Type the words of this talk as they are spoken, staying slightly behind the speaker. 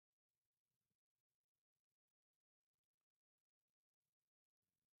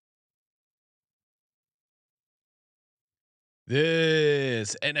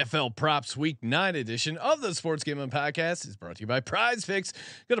This NFL Props Week 9 edition of the Sports Gambling Podcast is brought to you by Prize Picks.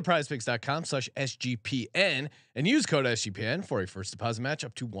 Go to prizepicks.com/SGPN and use code SGPN for a first deposit match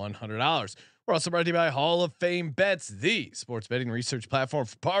up to $100. We're also brought to you by Hall of Fame Bets, the sports betting research platform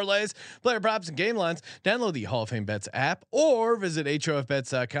for parlays, player props, and game lines. Download the Hall of Fame Bets app or visit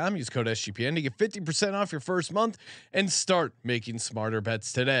HOFBets.com. Use code SGPN to get 50% off your first month and start making smarter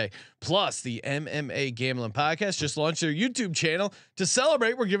bets today. Plus, the MMA Gambling Podcast just launched their YouTube channel. To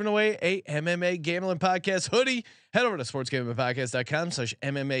celebrate, we're giving away a MMA Gambling Podcast hoodie. Head over to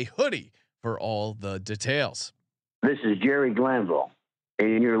sportsgamblingpodcast.com/MMA hoodie for all the details. This is Jerry Glanville,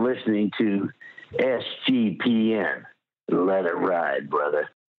 and you're listening to SGPN. Let it ride, brother.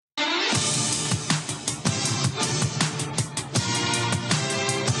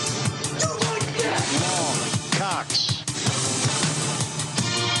 Cox.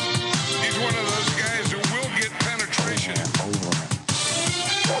 He's one of those guys who will get penetration.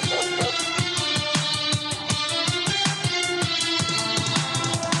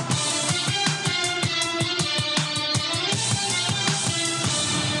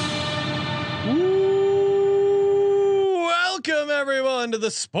 Welcome everyone to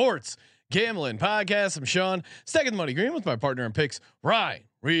the Sports Gambling Podcast. I'm Sean, stacking the money green with my partner in picks, Ryan,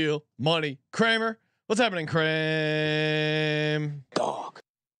 Real Money Kramer. What's happening, Kramer? Dog.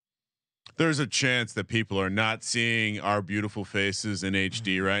 There's a chance that people are not seeing our beautiful faces in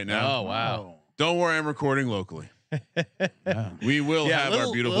HD right now. Oh wow! Don't worry, I'm recording locally. We will have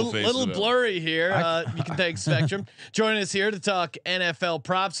our beautiful faces. A little blurry here. You can thank Spectrum. Joining us here to talk NFL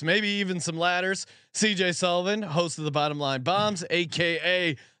props, maybe even some ladders. CJ Sullivan, host of the Bottom Line Bombs,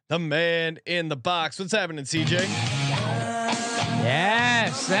 aka the man in the box. What's happening, CJ?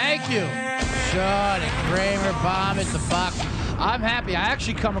 Yes, thank you, Sean and Kramer. Bomb at the box. I'm happy. I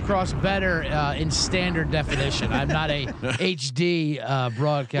actually come across better in standard definition. I'm not a HD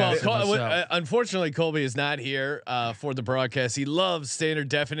broadcaster. Well, unfortunately, Colby is not here for the broadcast. He loves standard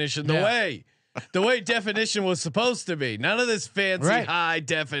definition the way definition was supposed to be. None of this fancy high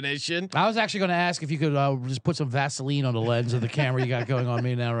definition. I was actually going to ask if you could just put some Vaseline on the lens of the camera you got going on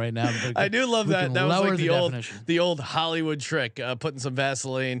me now right now. I do love that. That was like the old Hollywood trick, putting some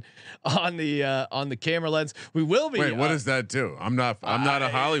Vaseline on the camera lens. We will be. Wait, what does that do? I'm not a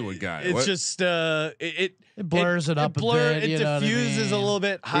Hollywood guy. It's just it blurs it up a bit. It diffuses a little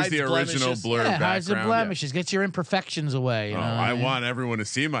bit. Hides the original blur background. Hides the blemishes. Gets your imperfections away. I want everyone to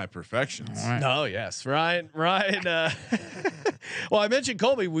see my perfections. Oh yes, Ryan. Well, I mentioned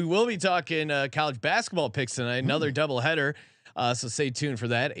Colby. We will be talking college basketball picks tonight. Another doubleheader. So stay tuned for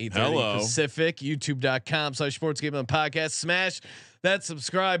that. 8:30 Pacific. YouTube.com/Sports Gambling Podcast. Smash that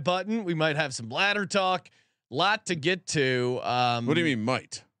subscribe button. We might have some ladder talk. Lot to get to. What do you mean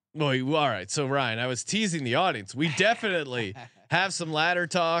might? Well, all right. So Ryan, I was teasing the audience. We definitely have some ladder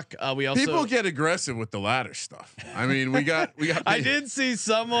talk. We also people get aggressive with the ladder stuff. I mean, we got. I did see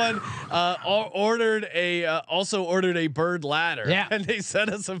someone ordered a bird ladder. Yeah, and they sent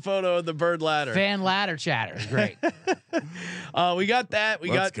us a photo of the bird ladder. Fan ladder chatter is great. We got that.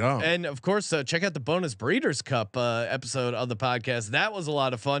 Let's go. And of course, check out the bonus Breeders' Cup episode of the podcast. That was a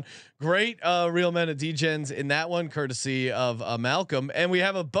lot of fun. Great Real Men of D-Gens in that one, courtesy of Malcolm. And we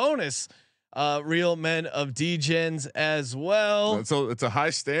have a bonus Real Men of D-Gens as well. So it's a high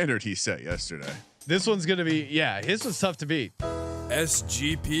standard he set yesterday. This one's gonna be his was tough to beat.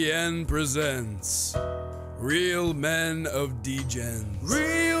 SGPN presents Real Men of D-Gens.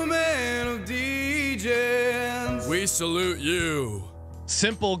 Real Men of D-Gens. We salute you.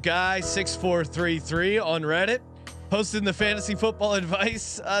 Simple Guy 6433 on Reddit posted in the fantasy football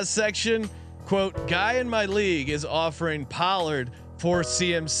advice section, quote, "Guy in my league is offering Pollard for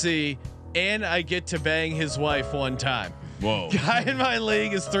CMC and I get to bang his wife one time." Whoa. Guy in my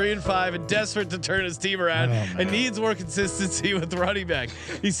league is 3-5 and desperate to turn his team around and needs more consistency with running back.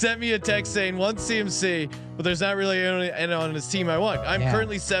 He sent me a text saying one CMC, but there's not really anyone on his team I want. I'm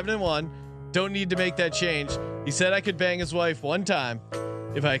currently 7-1. Don't need to make that change. He said I could bang his wife one time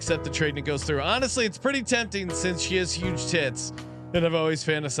if I accept the trade and it goes through. Honestly, it's pretty tempting since she has huge tits and I've always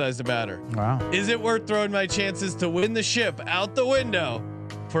fantasized about her. Wow. Is it worth throwing my chances to win the ship out the window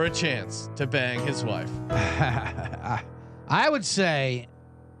for a chance to bang his wife? I would say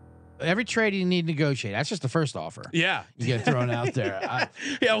every trade you need to negotiate. That's just the first offer. Yeah, you get thrown out there.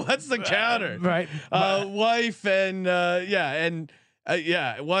 Yeah, what's the counter? Right. Wife and and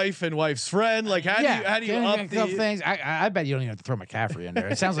Yeah, wife and wife's friend. Like how do you up the things? I bet you don't even have to throw McCaffrey in there.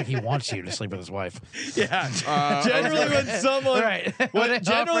 It sounds like he wants you to sleep with his wife. Yeah. Generally, when someone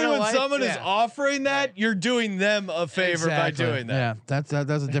generally when someone is offering that, you're doing them a favor by doing that. Yeah, that's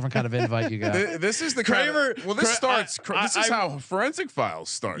a different kind of invite you got. This is the Kramer. this is how Forensic Files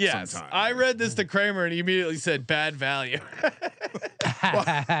start. Yes, sometimes. I read this to Kramer and he immediately said bad value.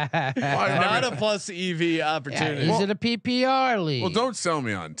 Not a plus EV opportunity. Is it a PPR league? Well, don't sell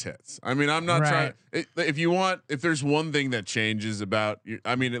me on tits. I mean, I'm not trying. If there's one thing that changes about,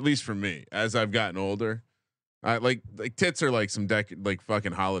 I mean, at least for me, as I've gotten older, I like tits are like some like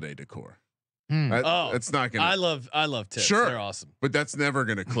fucking holiday decor. It's not gonna. I love tits. Sure, they're awesome. But that's never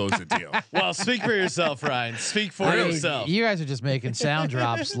gonna close a deal. Well, speak for yourself, Ryan. Speak for yourself. You guys are just making sound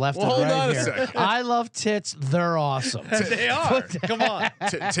drops left and hold right on here. a second. I love tits. They're awesome. They are. Come on.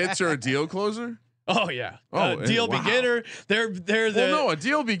 Tits are a deal closer. Oh yeah. wow. Deal beginner. They're the a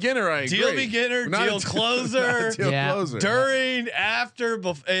deal beginner. I agree. deal beginner, Not deal closer. Deal closer. During, after,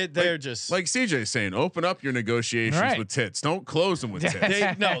 they're just like CJ saying, open up your negotiations with tits. Don't close them with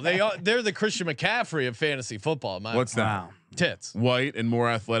tits. they're the Christian McCaffrey of fantasy football. What's that? Wow. Tits. White and more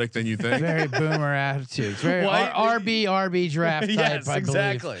athletic than you think. Very boomer attitudes. Very RB draft type. Yes, I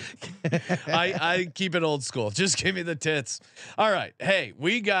exactly. I keep it old school. Just give me the tits. All right. Hey,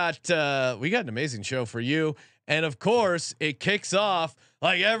 we got an amazing show for you, and of course, it kicks off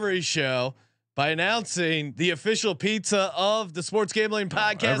like every show by announcing the official pizza of the Sports Gambling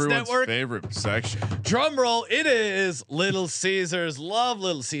Podcast Network. Favorite section. Drum roll! It is Little Caesars. Love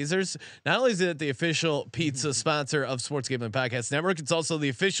Little Caesars. Not only is it the official pizza sponsor of Sports Gambling Podcast Network, it's also the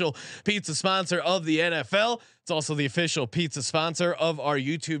official pizza sponsor of the NFL. It's also the official pizza sponsor of our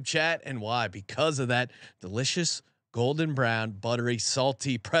YouTube chat. And why? Because of that delicious golden brown, buttery,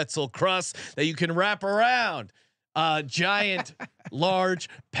 salty pretzel crust that you can wrap around giant, large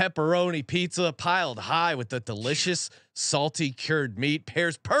pepperoni pizza piled high with the delicious salty cured meat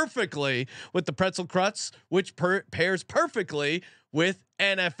pairs perfectly with the pretzel crust, which pairs perfectly with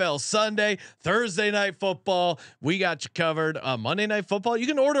NFL Sunday, Thursday night football. We got you covered. Monday night football, you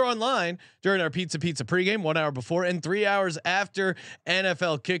can order online during our Pizza pregame 1 hour before and 3 hours after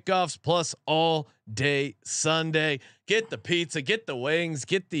NFL kickoffs, plus all day Sunday. Get the pizza, get the wings,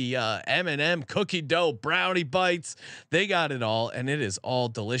 get the M&M cookie dough brownie bites. They got it all, and it is all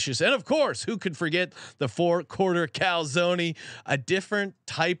delicious. And of course, who could forget the 4-quarter calzone, a different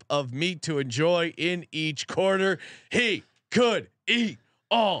type of meat to enjoy in each quarter. He could eat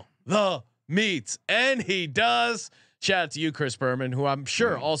all the meats, and he does. Shout out to you, Chris Berman, who I'm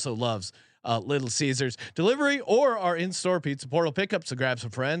sure also loves Little Caesars. Delivery or our in-store pizza portal pickup, so grab some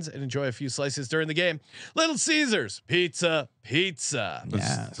friends and enjoy a few slices during the game. Little Caesars pizza.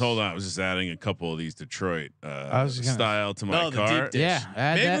 Yes. Hold on, I was just adding a couple of these Detroit style to my the cart. deep dish.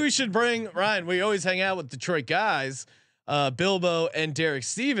 Yeah, maybe we should bring Ryan. We always hang out with Detroit guys, Bilbo and Derek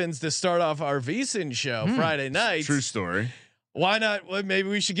Stevens, to start off our VSiN show Friday night. True story. Why not? Well, maybe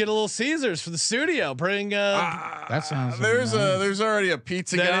we should get a little Caesars for the studio. Bring that sounds. There's nice. already a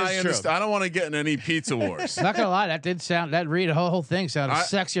pizza guy in I don't want to get in any pizza wars. Not gonna lie, that whole thing sounded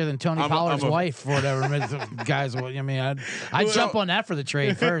sexier than Tony Pollard's wife or whatever. Guys, I mean, I'd jump on that for the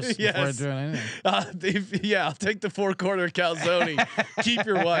trade first before doing anything. I'll take the 4-quarter calzone. Keep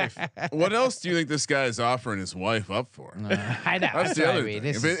your wife. What else do you think this guy is offering his wife up for? I know. That's the other thing.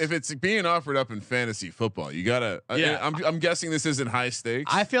 If it's being offered up in fantasy football, you gotta. I'm guessing this isn't high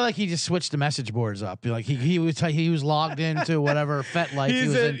stakes. I feel like he just switched the message boards up. Like he was logged into whatever FetLife he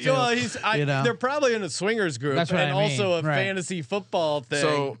was into. They're probably in a swingers group. That's what and I mean. Also a fantasy football thing.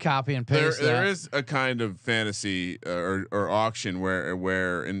 So copy and paste. There is a kind of fantasy or auction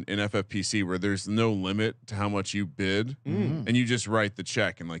where in FFPC where there's no limit to how much you bid, and you just write the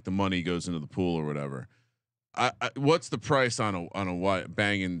check and like the money goes into the pool or whatever. What's the price on a wife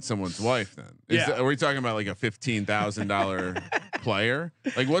banging someone's wife then? Are we talking about like a $15,000 player?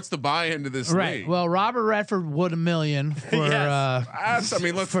 Like what's the buy into this league? Well, Robert Redford would $1 million for. Yes.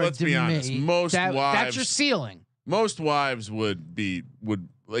 Let's be honest. Most wives. That's your ceiling. Most wives would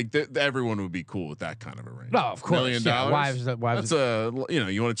like everyone would be cool with that kind of a range. No, of course. $1 million. Wives. That's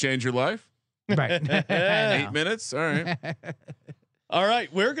you want to change your life? Right. 8 minutes. All right. All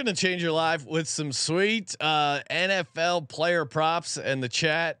right, we're gonna change your life with some sweet NFL player props, and the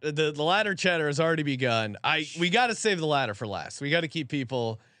chat. The ladder chatter has already begun. We got to save the ladder for last. We got to keep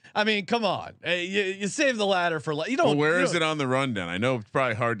people. I mean, come on, you save the ladder for last. You don't. Well, where is it on the rundown? I know it's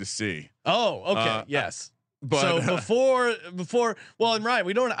probably hard to see. Oh, okay, yes. But so before, well, and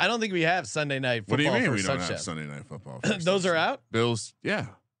Ryan, I don't think we have Sunday night football. What do you mean for we don't have Sunshine. Sunday night football? Those are out. Bills, yeah.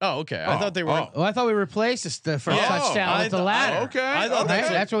 Oh, okay. I thought they were. Oh, I thought we replaced the first touchdown with the ladder. Okay, I thought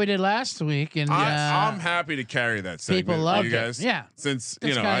That's what we did last week, and I'm happy to carry that segment. people loved you guys. it. Yeah, since that's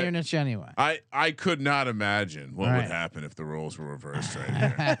you know, kind of your niche anyway. I could not imagine what would happen if the roles were reversed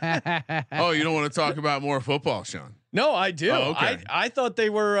right here. Oh, you don't want to talk about more football, Sean? No, I do. Oh, okay. I thought they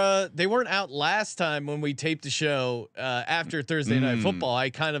weren't out last time when we taped the show after Thursday Night Football. I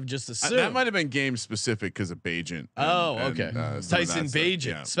kind of just assumed that might have been game specific because of Bajent. Okay. Tyson Bajent,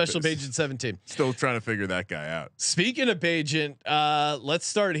 yeah, Special Bajent 17. Still trying to figure that guy out. Speaking of Bajent, let's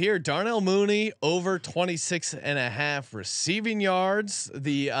start here. Darnell Mooney over 26.5 receiving yards.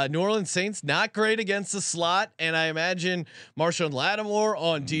 The New Orleans Saints not great against the slot, and I imagine Marshawn Lattimore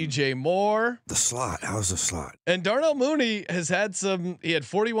on DJ Moore. The slot. How's the slot? And Darnell Mooney has had he had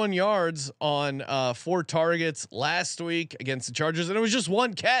 41 yards on 4 targets last week against the Chargers, and it was just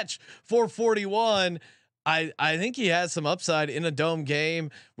 1 catch for 41. I think he has some upside in a dome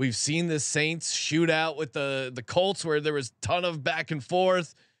game. We've seen the Saints shootout with the Colts where there was a ton of back and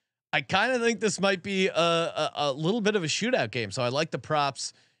forth. I kind of think this might be a little bit of a shootout game. So I like the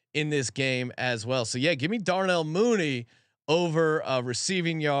props in this game as well. So yeah, give me Darnell Mooney over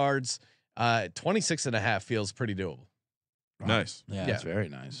receiving yards. 26.5 feels pretty doable. Nice. Yeah, that's very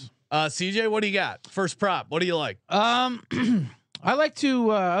nice. CJ, what do you got? First prop. What do you like? I like to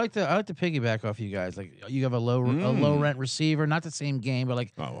piggyback off you guys. Like you have a low rent receiver, not the same game, but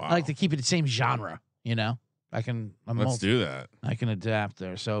like I like to keep it the same genre. You know, let's do that. I can adapt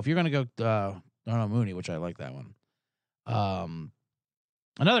there. So if you're gonna go Darnell Mooney, which I like that one.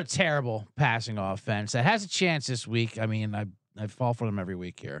 Another terrible passing offense that has a chance this week. I mean, I fall for them every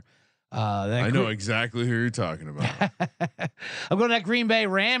week here. I know exactly who you're talking about. I'm going to that Green Bay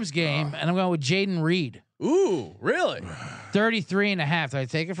Rams game, and I'm going with Jaden Reed. Ooh, really? 33.5. Did I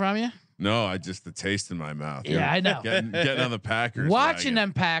take it from you? No, I just the taste in my mouth. Yeah, I know. Getting on the Packers. Watching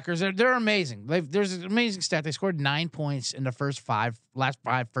them Packers, they're amazing. There's an amazing stat. They scored 9 points in the last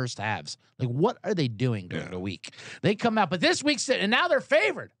five first halves. Like, what are they doing during the week? They come out, but this week's and now they're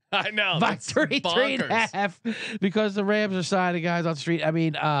favored. I know by 33.5 because the Rams are signing guys on the street. I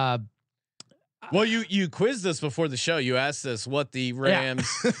mean, well, you quizzed us before the show. You asked us what the Rams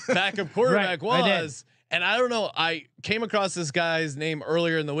backup quarterback was. And I don't know. I came across this guy's name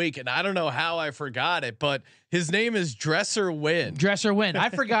earlier in the week, and I don't know how I forgot it, but his name is Dresser Wynn. Dresser Wynn. I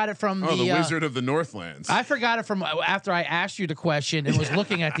forgot it from the Wizard of the Northlands. I forgot it from after I asked you the question and was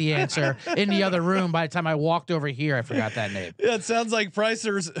looking at the answer in the other room. By the time I walked over here, I forgot that name. Yeah, it sounds like Price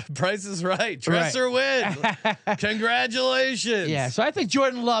is right. Dresser Wynn. Congratulations. Yeah. So I think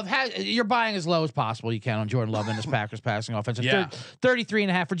Jordan Love you're buying as low as possible. You can on Jordan Love in this Packers passing offense.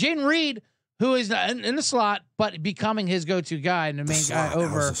 33.5 for Jaden Reed, who is in the slot, but becoming his go-to guy and the main guy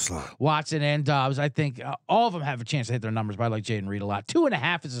over Watson and Dobbs. I think all of them have a chance to hit their numbers, but I like Jaden Reed a lot.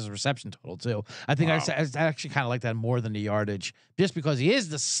 2.5 is his reception total too. I think I actually kind of like that more than the yardage, just because he is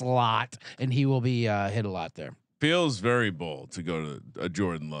the slot and he will be hit a lot there. Feels very bold to go to a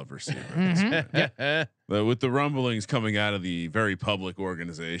Jordan Love receiver. But with the rumblings coming out of the very public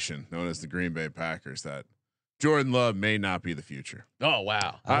organization known as the Green Bay Packers, that Jordan Love may not be the future. Oh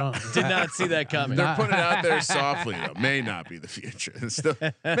wow! I did not see that coming. They're putting it out there softly though. May not be the future. Still,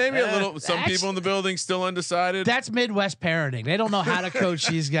 maybe a little. Some people in the building still undecided. That's Midwest parenting. They don't know how to coach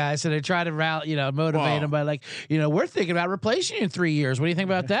these guys, so they try to motivate them by we're thinking about replacing you in 3 years. What do you think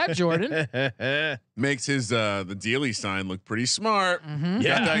about that, Jordan? Makes his the deal he signed look pretty smart. Got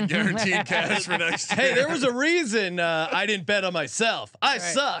that guaranteed cash for next year. Hey, there was a reason I didn't bet on myself. I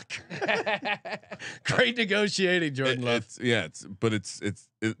suck. Great negotiating, Jordan Love.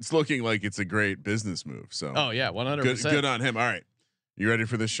 It's looking like it's a great business move. So 100%. Good on him. All right, you ready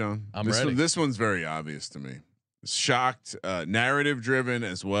for this, Sean? I'm ready. This one's very obvious to me. Shocked, narrative driven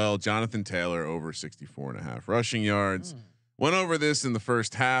as well. Jonathan Taylor over 64.5 rushing yards. Went over this in the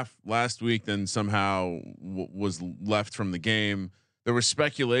first half last week, then somehow was left from the game. There was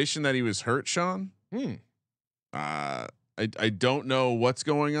speculation that he was hurt, Sean. I don't know what's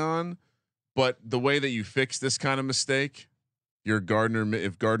going on, but the way that you fix this kind of mistake, if Gardner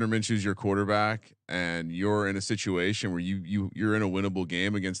Minshew's your quarterback and you're in a situation where you're in a winnable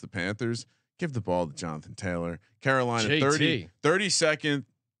game against the Panthers, give the ball to Jonathan Taylor. Carolina 32nd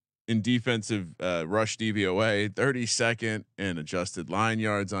in defensive rush DVOA, 32nd in adjusted line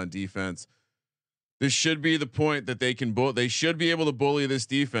yards on defense. This should be the point that they should be able to bully this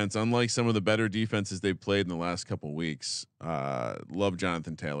defense, unlike some of the better defenses they've played in the last couple weeks. Love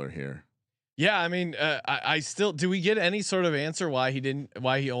Jonathan Taylor here. Yeah, I mean, I still do. We get any sort of answer why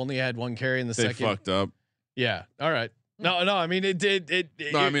he only had 1 carry in the second? They fucked up. Yeah. All right. No. I mean, it did.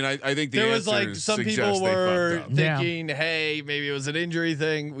 I mean, I think there was like answers some people suggest they were fucked up. thinking, hey, maybe it was an injury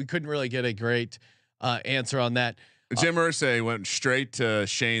thing. We couldn't really get a great answer on that. Jim Irsay went straight to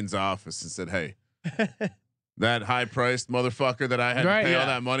Shane's office and said, "Hey, that high-priced motherfucker that I had to pay all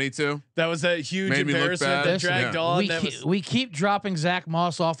that money to, that was a huge made me look embarrassment bad. that dragged on. We keep dropping Zach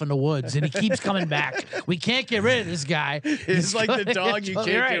Moss off in the woods, and he keeps coming back. We can't get rid of this guy. He's like the dog you can't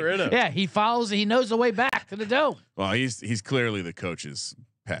get rid of. Yeah, he follows. He knows the way back to the dome. Well, he's clearly the coach's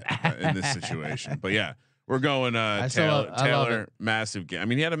pet in this situation. But yeah, we're going Taylor massive game. I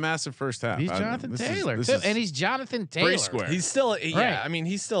mean, he had a massive first half. He's Jonathan Taylor this too, is and he's Jonathan Taylor. pretty square. He's still, yeah. Right. I mean,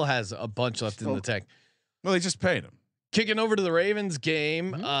 he still has a bunch left in the tank. Well, they just paid him. Kicking over to the Ravens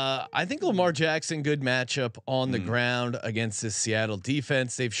game, I think Lamar Jackson, good matchup on the ground against this Seattle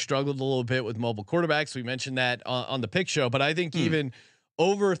defense. They've struggled a little bit with mobile quarterbacks. We mentioned that on the pick show, but I think even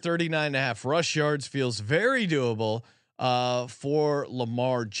over 39.5 rush yards feels very doable for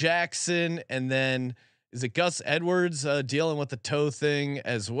Lamar Jackson. And then is it Gus Edwards dealing with the toe thing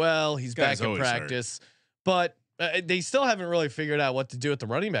as well? He's back in practice, but they still haven't really figured out what to do with the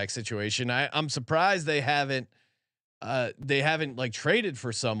running back situation. I'm surprised they haven't like traded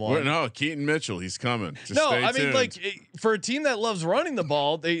for someone. Well, no, Keaton Mitchell, he's coming. Just I tuned. mean, like for a team that loves running the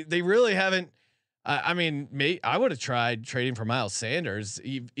ball, they really haven't. I mean, I would have tried trading for Miles Sanders,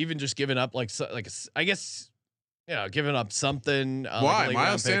 even just giving up I guess, giving up something. Why?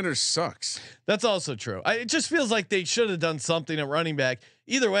 Miles Sanders sucks. That's also true. It just feels like they should have done something at running back.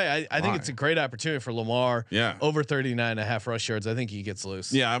 Either way, I think it's a great opportunity for Lamar. Yeah, over 39.5 rush yards. I think he gets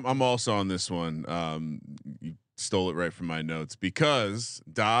loose. Yeah, I'm also on this one. You stole it right from my notes because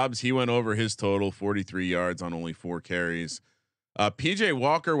Dobbs, he went over his total 43 yards on only 4 carries. PJ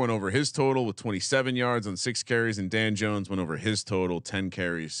Walker went over his total with 27 yards on 6 carries, and Dan Jones went over his total 10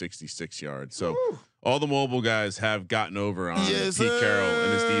 carries, 66 yards. So all the mobile guys have gotten over on Pete Carroll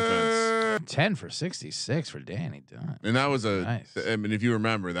and his defense. 10 for 66 for Danny Dunn. And that was nice. I mean, if you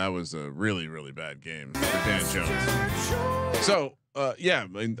remember, that was a really, really bad game for Dan Jones. So yeah, I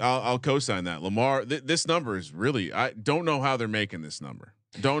mean, I'll co-sign that. Lamar, this number is really, I don't know how they're making this number.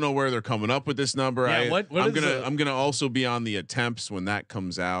 Don't know where they're coming up with this number. Yeah, I'm gonna also be on the attempts when that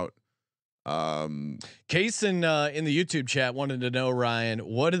comes out. Case in the YouTube chat wanted to know, Ryan,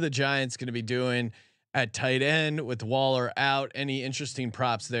 what are the Giants going to be doing at tight end with Waller out? Any interesting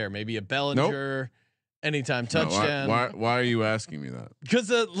props there? Maybe a Bellinger anytime touchdown. Why are you asking me that? Because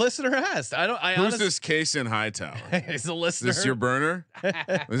the listener asked. Who's this Case in Hightower? He's a listener. Is this your burner?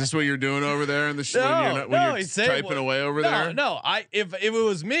 Is this what you're doing over there in the when you're typing away over there? No. If it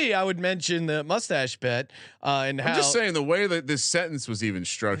was me, I would mention the mustache bet. And I'm just saying the way that this sentence was even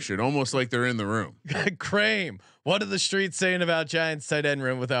structured, almost like they're in the room. Crame. What are the streets saying about Giants tight end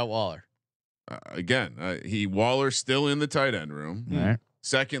room without Waller? Waller's still in the tight end room. All right.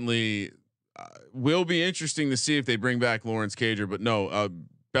 Secondly, will be interesting to see if they bring back Lawrence Cager, but no,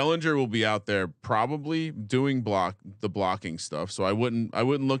 Bellinger will be out there probably doing the blocking stuff. So I wouldn't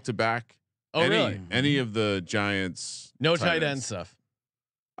look to back any of the Giants. No tight end stuff.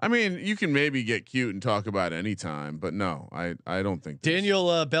 I mean, you can maybe get cute and talk about any time, but no, I don't think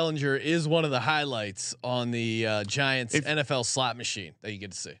Daniel Bellinger is one of the highlights on the Giants NFL slot machine that you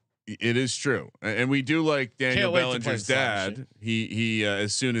get to see. It is true, and we do like Daniel Bellinger's dad. He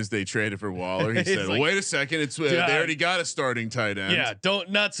as soon as they traded for Waller, he said, like, "Wait a second, they already got a starting tight end." Yeah,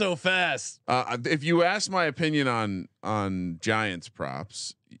 not so fast. If you ask my opinion on Giants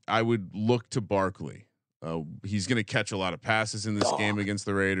props, I would look to Barkley. He's going to catch a lot of passes in this game against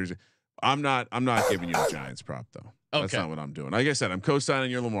the Raiders. I'm not giving you a Giants prop though. Okay. That's not what I'm doing. Like I said, I'm co-signing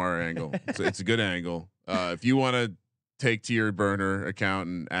your Lamar angle. It's a good angle. If you want to take to your burner account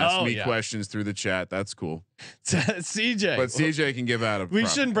and ask me questions through the chat, that's cool. CJ, but CJ can give out a. We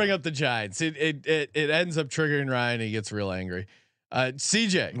shouldn't bring up the Giants. It ends up triggering Ryan. And he gets real angry.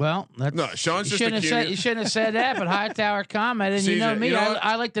 CJ. Well, no, Sean's you shouldn't have said that, but Hightower commented, and CJ, you know me,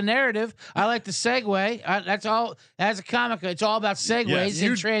 I like the narrative. I like the segue. That's all. As a comic, it's all about segues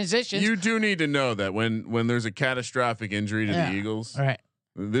and transitions. You do need to know that when there's a catastrophic injury to the Eagles, all right.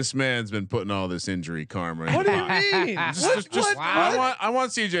 This man's been putting all this injury karma. What do you mean? I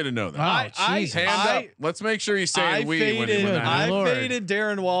want CJ to know that. Hand up. Let's make sure he's saying I faded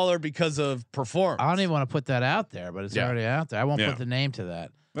Darren Waller because of performance. I don't even want to put that out there, but it's already out there. I won't put the name to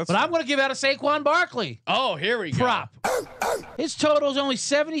that. I'm going to give out a Saquon Barkley. Oh, here we go. Prop. His total is only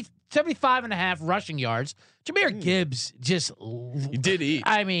 75.5 rushing yards. Jahmyr Gibbs he did eat.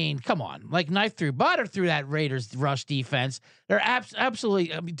 I mean, come on, like knife through butter through that Raiders rush defense. They're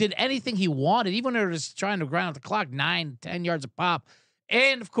absolutely did anything he wanted, even when they were just trying to grind out the clock, 9-10 yards a pop.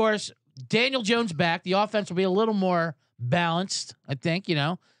 And of course, Daniel Jones back. The offense will be a little more balanced. I think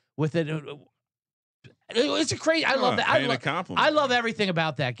with it. It's a crazy. I love that. I love everything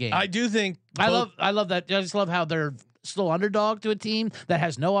about that game. I do think I love that. I just love how they're still underdog to a team that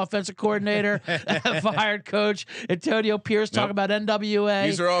has no offensive coordinator, fired coach Antonio Pierce. Talk about NWA.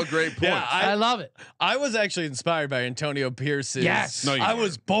 These are all great points. Yeah, I love it. I was actually inspired by Antonio Pierce's. Yes. No, you I weren't.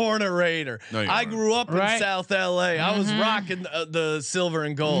 was born a Raider. No, you I weren't. grew up in South LA. I was rocking the silver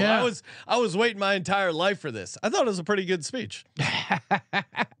and gold. Yeah. I was waiting my entire life for this. I thought it was a pretty good speech.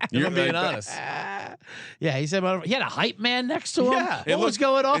 You're I'm being honest. Yeah, he said he had a hype man next to him. Yeah. What was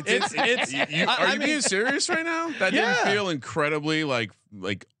going on? Are you being serious right now? That didn't feel incredibly like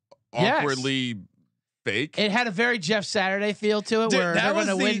awkwardly fake. It had a very Jeff Saturday feel to it, Dude, where they're going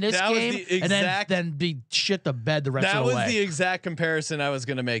to win this game and then be shit the bed the rest of the way. That was the exact comparison I was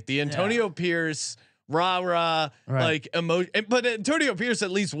going to make. The Antonio Pierce rah like emotion, but Antonio Pierce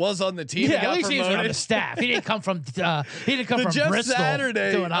at least was on the team. Yeah, at least he was on the staff. He didn't come from the from Jeff Bristol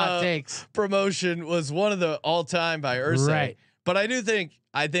Saturday doing hot takes. Promotion was one of the all time by Irsay. Right. But I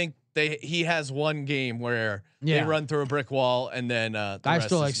think he has one game where they run through a brick wall and then the I rest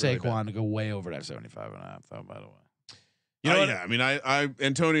still like is really Saquon bad. to go way over that 75 and a half. Though, by the way. You know what? Yeah, I mean, I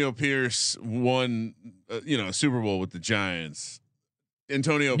Antonio Pierce won, a Super Bowl with the Giants.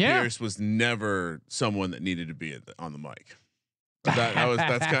 Antonio Pierce was never someone that needed to be on the mic. That was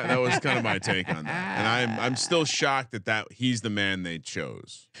kind of my take on that, and I'm still shocked that he's the man they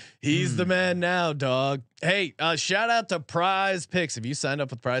chose. He's the man now, dog. Hey, shout out to Prize Picks. If you signed up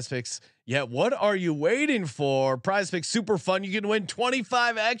with Prize Picks yet, what are you waiting for? Prize Picks, super fun. You can win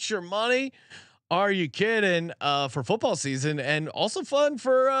 25 extra money. Are you kidding? For football season, and also fun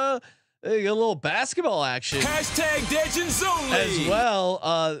for a little basketball action. #Legends only As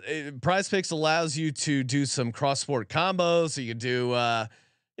well. Prize Picks allows you to do some cross sport combos. So you can do, what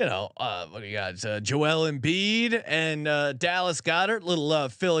do you got? Joel Embiid and Dallas Goedert, little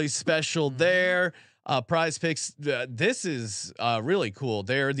Philly special there. Prize Picks. This is really cool.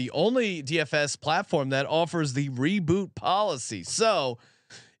 They're the only DFS platform that offers the reboot policy. So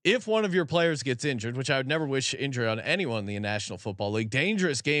if one of your players gets injured, which I would never wish injury on anyone in the National Football League,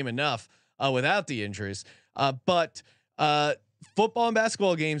 dangerous game enough without the injuries. But football and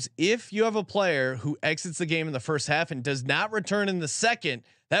basketball games, if you have a player who exits the game in the first half and does not return in the second,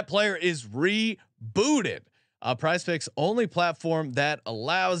 that player is rebooted. Prize Picks, only platform that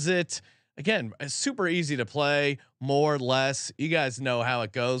allows it. Again, it's super easy to play, more or less. You guys know how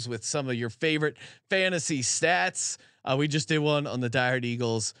it goes with some of your favorite fantasy stats. We just did one on the Die Hard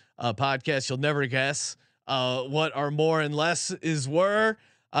Eagles podcast. You'll never guess what our more and less were.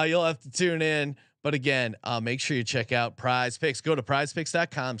 You'll have to tune in. But again, make sure you check out Prize Picks. Go to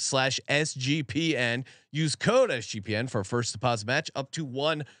prizepicks.com/SGPN. Use code SGPN for a first deposit match up to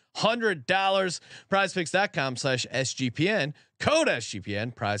 $100. Prizepicks.com/SGPN. Code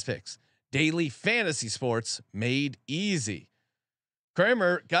SGPN. Prize Picks. Daily fantasy sports made easy.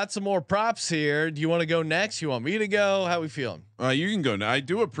 Kramer, got some more props here. Do you want to go next? You want me to go? How we feeling? You can go. I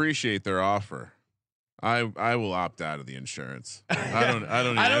do appreciate their offer. I will opt out of the insurance. I don't know. I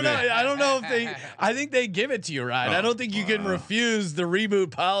don't know if I think they give it to you, right? I don't think you can refuse the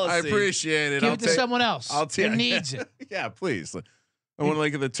reboot policy. I appreciate it. Give it to someone else. Who needs it. Yeah, please. I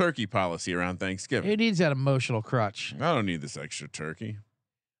want the turkey policy around Thanksgiving. Who needs that emotional crutch? I don't need this extra turkey.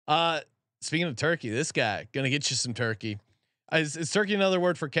 Speaking of turkey, this guy gonna get you some turkey. Is turkey another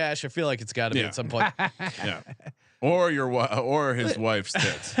word for cash? I feel like it's got to be at some point. Yeah. Or his wife's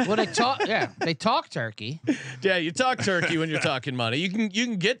tits. Well, they talk. Yeah, they talk turkey. Yeah, you talk turkey when you're talking money. You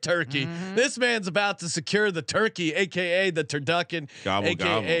can get turkey. This man's about to secure the turkey, aka the turducken,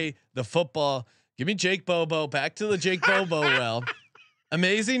 aka the football. Give me Jake Bobo. Back to the Jake Bobo. Well,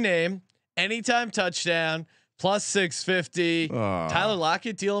 amazing name. Anytime touchdown. Plus 650. Tyler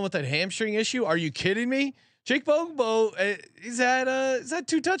Lockett dealing with that hamstring issue. Are you kidding me? Jake Bobo, he's had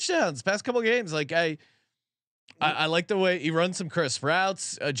 2 touchdowns past couple of games. Like I like the way he runs some crisp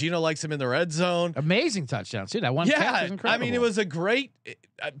routes. Gino likes him in the red zone. Amazing touchdowns too. That one catch was incredible. I mean, it was a great.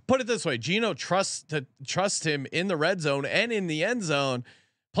 Put it this way, Gino trusts him in the red zone and in the end zone.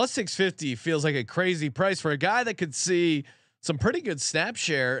 Plus 650 feels like a crazy price for a guy that could see some pretty good snap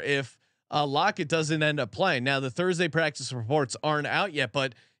share if Lockett doesn't end up playing. Now the Thursday practice reports aren't out yet,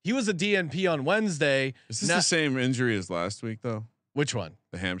 but he was a DNP on Wednesday. Is this the same injury as last week though? Which one?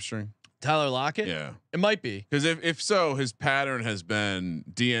 The hamstring. Tyler Lockett? Yeah, it might be. Because if so, his pattern has been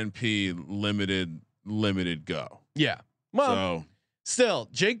DNP limited go. Yeah. Well, still,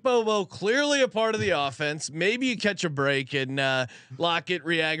 Jake Bobo clearly a part of the offense. Maybe you catch a break and Lockett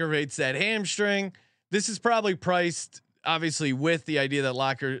re-aggravates that hamstring. This is probably priced obviously with the idea that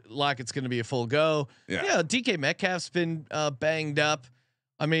Lockett's going to be a full go. Yeah. DK Metcalf's been banged up.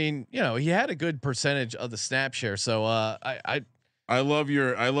 I mean, he had a good percentage of the snap share. So I love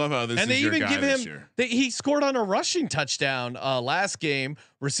how this. And is they your even guy give this him. year. He scored on a rushing touchdown last game,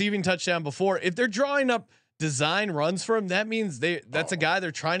 receiving touchdown before. If they're drawing up design runs for him, that means that's a guy they're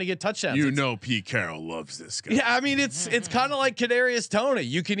trying to get touchdowns. Pete Carroll loves this guy. Yeah, I mean it's kind of like Kadarius Toney.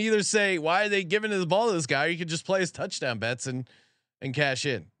 You can either say why are they giving the ball to this guy, or you can just play his touchdown bets and cash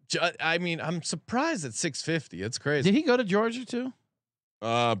in. I mean, I'm surprised at 650. It's crazy. Did he go to Georgia too?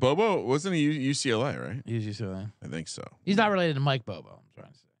 Bobo wasn't he UCLA, right? He's UCLA. I think so. He's not related to Mike Bobo. I'm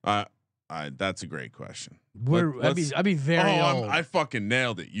trying to say. That's a great question. I'd be very old. I fucking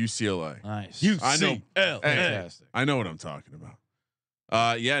nailed it. UCLA. Nice. I know. Fantastic. I know what I'm talking about.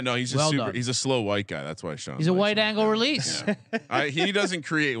 He's a slow white guy. That's why Sean. He's a white angle release. Yeah. He doesn't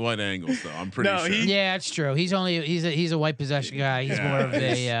create white angles though. I'm pretty sure. Yeah, it's true. He's a white possession guy. He's more of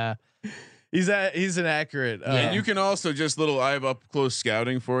a. He's an accurate. And you can also I have up close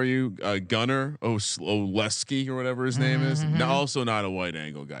scouting for you. Gunnar Oleski or whatever his name is. Also not a white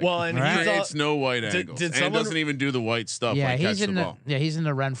angle guy. Well, and he creates no white angles. And doesn't even do the white stuff. Yeah, like he's catch in the ball. he's in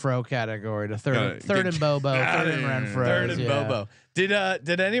the Renfro category. The third and Bobo, third and Renfro, third and Bobo.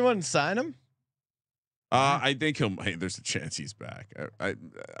 Did anyone sign him? I think there's a chance he's back. I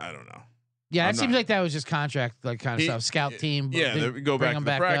don't know. Yeah, it seems like that was just contract kind of stuff. Scout team. Yeah, go back to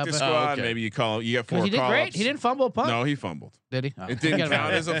the practice squad. Okay. Maybe you get 4 he did call-ups. great. He didn't fumble a punt. No, he fumbled. Did he? It didn't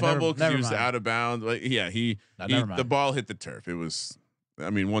count as a fumble because he was out of bounds. Like, the ball hit the turf. It was. I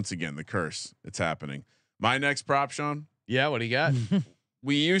mean, once again, the curse. It's happening. My next prop, Sean. Yeah, what do you got?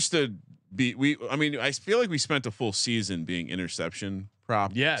 We used to be. I feel like we spent a full season being interception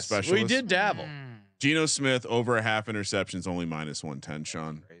prop. Yes, specialists. we did dabble. Geno Smith over a half interceptions, only -110.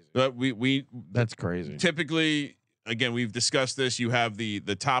 Sean. But that's crazy. Typically, again, we've discussed this. You have the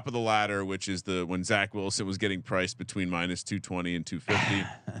top of the ladder, which is when Zach Wilson was getting priced between -220 and 250,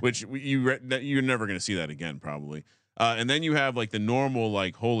 which you're never going to see that again, probably. And then you have like the normal,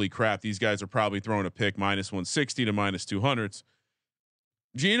 like, holy crap, these guys are probably throwing a pick -160 to -200s.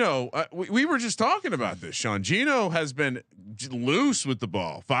 Geno, we were just talking about this, Sean. Geno has been loose with the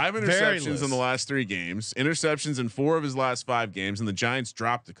ball. 5 interceptions in the last 3 games, interceptions in 4 of his last 5 games, and the Giants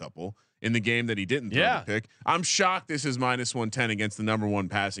dropped a couple in the game that he didn't throw the pick. I'm shocked this is -110 against the #1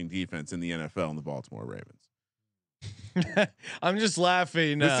 passing defense in the NFL and the Baltimore Ravens. I'm just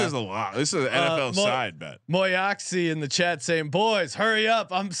laughing. This is a lot. This is an NFL side bet. Moyoxy in the chat saying, "Boys, hurry up!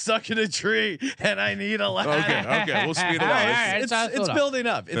 I'm stuck in a tree and I need a ladder." Okay, we'll speed it up. It's building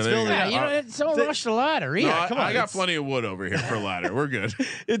up. It's building up. Someone rushed the ladder. Yeah, come on. I got plenty of wood over here for a ladder. We're good.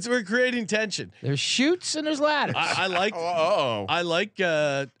 We're creating tension. There's chutes and there's ladders. I like. I like.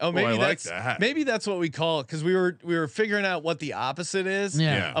 Maybe that's what we call it, because we were figuring out what the opposite is.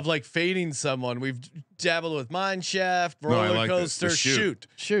 Yeah. Of like fading someone. We've dabbled with mine shaft, roller coaster, shoot.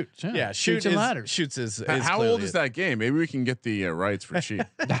 Yeah, shoots and ladders. Shoots is how old is that game? Maybe we can get the rights for cheap.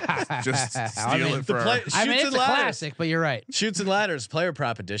 Just steal it for it's a classic, but you're right. Shoots and ladders, player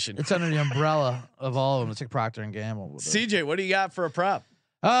prop edition. It's under the umbrella of all of them. It's like Procter and Gamble. CJ, what do you got for a prop?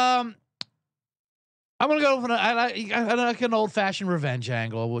 I'm gonna go with I like an old fashioned revenge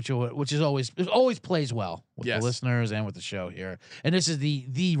angle, which is always plays well with the listeners and with the show here. And this is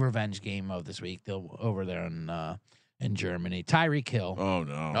the revenge game of this week. They'll over there in Germany. Tyreek Hill. Oh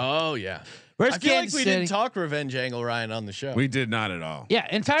no. Oh yeah. Where's I feel Kansas like we City? didn't talk revenge angle, Ryan, on the show. We did not at all. Yeah,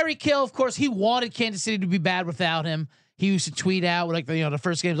 and Tyreek Hill, of course, he wanted Kansas City to be bad without him. He used to tweet out like the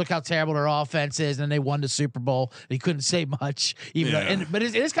first games, look how terrible their offense is, and they won the Super Bowl. He couldn't say much, but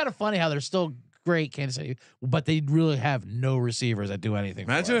it is kind of funny how they're still great, Kansas City, but they really have no receivers that do anything.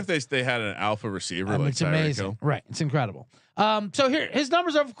 Imagine if they had an alpha receiver. Like it's amazing, Hill. Right? It's incredible. So here, his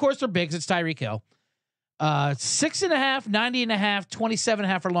numbers are, of course, they're big. It's Tyreek Hill. 6.5, 90.5,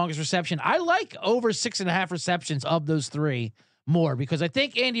 27.5 for longest reception. I like over 6.5 receptions of those 3 more, because I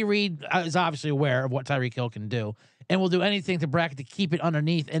think Andy Reid is obviously aware of what Tyreek Hill can do and will do anything to bracket to keep it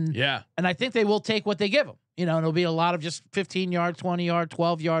underneath. And I think they will take what they give him. And it'll be a lot of just 15 yard, 20 yard,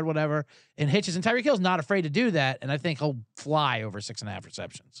 12 yard, whatever, and hitches. And Tyreek Hill's not afraid to do that. And I think he'll fly over 6.5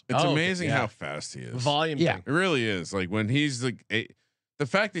 receptions. It's amazing how fast he is. Volume. Yeah, thing. it really is. Like when he's like the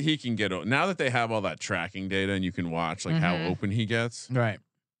fact that he can get now that they have all that tracking data and you can watch like how open he gets. Right.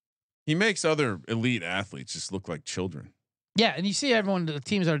 He makes other elite athletes just look like children. Yeah, and you see everyone, the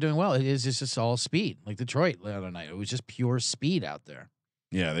teams that are doing well, it is just all speed. Like Detroit the other night, it was just pure speed out there.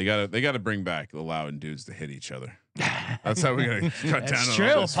 Yeah, they gotta bring back allowing dudes to hit each other. That's how we're gonna cut down on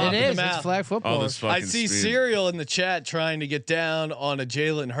True. all this. It is. out. It's flag football. All this fucking I see speed. Serial in the chat trying to get down on a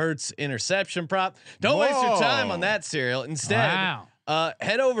Jalen Hurts interception prop. Don't waste your time on that, Serial. Instead,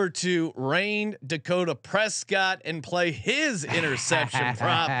 head over to Rain Dakota Prescott and play his interception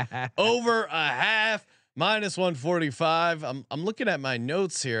prop over a half. -145. I'm looking at my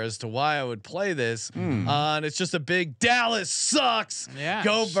notes here as to why I would play this. And it's just a big Dallas sucks. Yeah.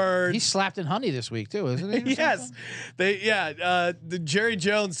 Go Birds. He's slapped in honey this week too, isn't he? Yes, the Jerry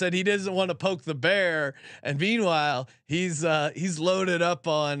Jones said he doesn't want to poke the bear, and meanwhile he's loaded up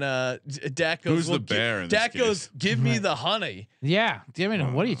on Dak goes. Who's the bear in this Dak goes, case? give me the honey. Yeah. I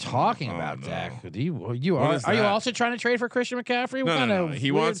mean, what are you talking about, no. Dak? Are What you is are you that? also trying to trade for Christian McCaffrey? What kind No. of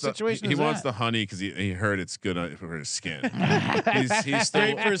He weird wants situation he is wants that? the honey because he heard it's good for his skin. he's still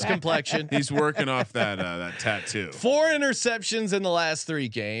Great for his complexion. he's working off that tattoo. 4 interceptions in the last 3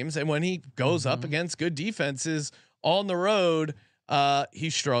 games, and when he goes up against good defenses on the road, he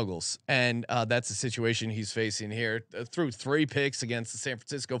struggles, and that's the situation he's facing here. Threw 3 picks against the San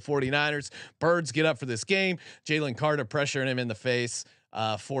Francisco 49ers. Birds get up for this game. Jalen Carter pressuring him in the face,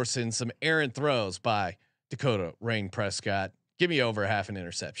 forcing some errant throws by Dakota Rain Prescott. Give me over half an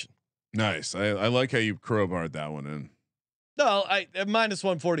interception. Nice. I like how you crowbarred that one in. No, I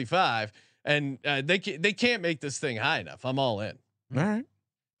 -145, and they can't make this thing high enough. I'm all in. All right.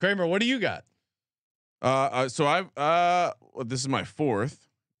 Kramer, what do you got? So I've this is my 4th.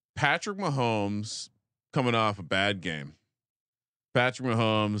 Patrick Mahomes coming off a bad game. Patrick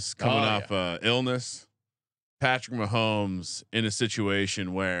Mahomes coming off illness. Patrick Mahomes in a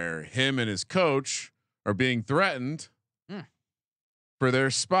situation where him and his coach are being threatened for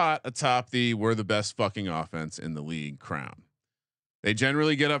their spot atop the "we're the best fucking offense in the league" crown. They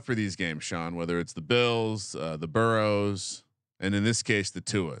generally get up for these games, Sean, whether it's the Bills, the Burrows, and in this case, the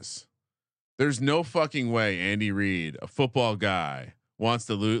Tuas. There's no fucking way Andy Reid, a football guy, wants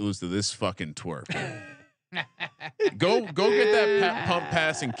to lose to this fucking twerp. Go get that pump,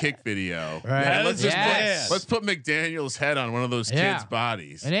 pass, and kick video. Right. Yeah, Let's put McDaniel's head on one of those kids'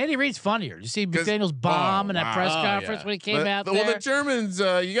 bodies. And Andy Reid's funnier. You see McDaniel's bomb in that press conference when he came out there. Well, the Germans,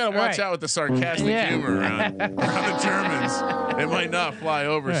 you got to watch out with the sarcastic humor around the Germans. It might not fly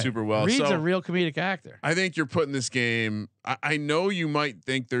over super well. Reid's a real comedic actor. I think you're putting this game. I know you might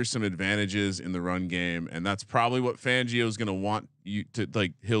think there's some advantages in the run game, and that's probably what Fangio's going to want you to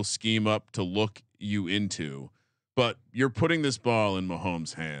like. He'll scheme up to look you into, but you're putting this ball in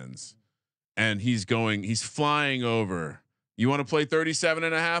Mahomes' hands, and he's flying over. You want to play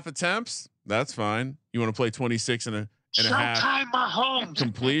 37.5 attempts? That's fine. You want to play 26 and a half Mahomes.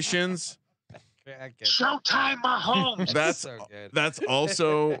 completions? Showtime, Mahomes. That's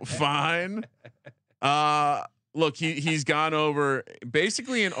also fine. Look, he's gone over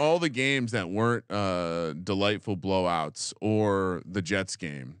basically in all the games that weren't delightful blowouts or the Jets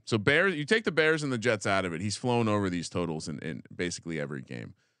game. So Bears, you take the Bears and the Jets out of it, he's flown over these totals in basically every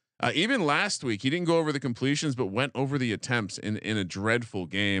game. Even last week, he didn't go over the completions, but went over the attempts in a dreadful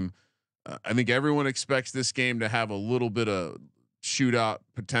game. I think everyone expects this game to have a little bit of shootout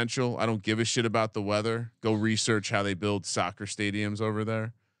potential. I don't give a shit about the weather. Go research how they build soccer stadiums over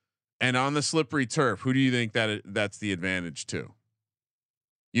there. And on the slippery turf, who do you think that's the advantage to?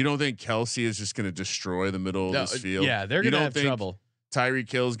 You don't think Kelsey is just going to destroy the middle of this field? Yeah, they're going to have trouble.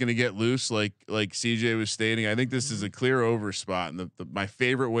 Tyreek Hill is going to get loose, like CJ was stating. I think this is a clear over spot, and my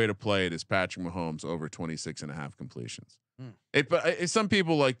favorite way to play it is Patrick Mahomes over 26.5 completions. But some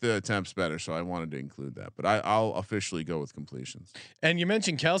people like the attempts better, so I wanted to include that. But I'll officially go with completions. And you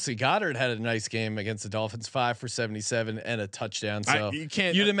mentioned Kelsey Goddard had a nice game against the Dolphins, 5 for 77 and a touchdown. So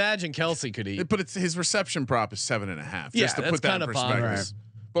you'd imagine Kelsey could eat. But it's his reception prop is 7.5. Just to put that in perspective. Right.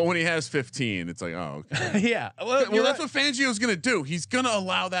 But when he has 15, it's like, oh, okay. Yeah. Well, that's what Fangio's going to do. He's going to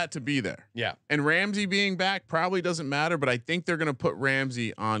allow that to be there. Yeah. And Ramsey being back probably doesn't matter, but I think they're going to put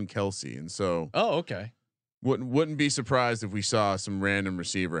Ramsey on Kelsey, and so. Oh, okay. Wouldn't be surprised if we saw some random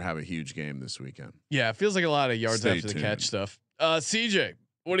receiver have a huge game this weekend. Yeah, it feels like a lot of yards Stay after the tuned. catch stuff. CJ,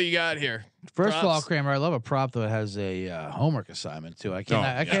 what do you got here? First of all, Kramer, I love a prop that has a homework assignment too. I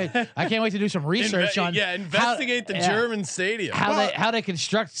can't wait to do some research on investigate the German stadium. How they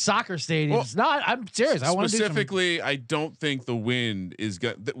construct soccer stadiums. Well, I'm serious. I want to do specifically. I don't think the wind is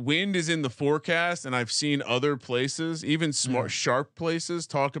good. The wind is in the forecast, and I've seen other places, even sharp places,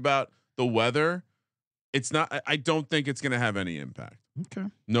 talk about the weather. It's not. I don't think it's going to have any impact. Okay.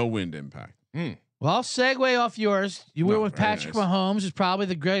 No wind impact. Well, I'll segue off yours. You were with Patrick Mahomes, who's probably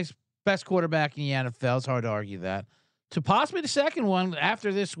the best quarterback in the NFL. It's hard to argue that. To possibly the second one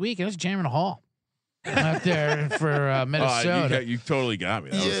after this week, and it's Jaron Hall. out there for Minnesota. You totally got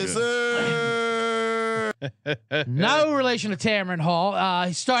me. That Yes, was good. sir. No relation to Tamron Hall.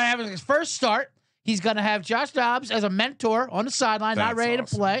 He started having his first start. He's going to have Josh Dobbs as a mentor on the sideline, not That's ready awesome.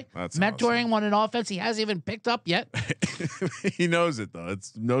 to play. That's mentoring one in offense. He hasn't even picked up yet. He knows it though.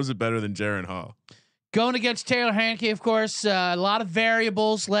 Knows it better than Jaron Hall. Going against Taylor Hanke, of course. A lot of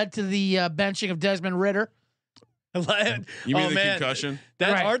variables led to the benching of Desmond Ritter. You mean the concussion?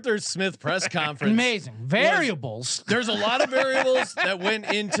 That Right. Arthur Smith press conference. Amazing variables. There's a lot of variables that went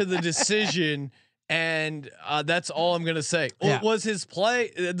into the decision, and that's all I'm gonna say. Yeah. Was his play?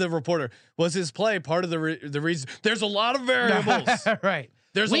 The reporter, was his play part of the reason? There's a lot of variables. Right.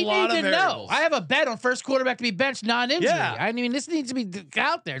 There's We a lot need of to variables. know. I have a bet on first quarterback to be benched non-injury. Yeah. I mean, this needs to be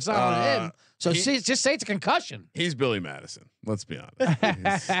out there. It's not on him. So just say it's a concussion. He's Billy Madison. Let's be honest.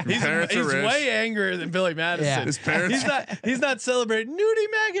 His parents He's are rich. way angrier than Billy Madison. Yeah. His parents. He's not celebrating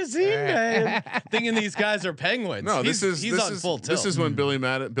Nudie Magazine Day, thinking these guys are penguins. No, he's on full tilt. This is when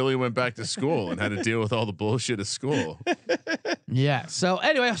Billy went back to school and had to deal with all the bullshit at school. Yeah. So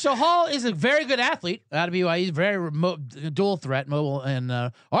anyway, Hall is a very good athlete out of BYU. He's very remote, dual threat, mobile, and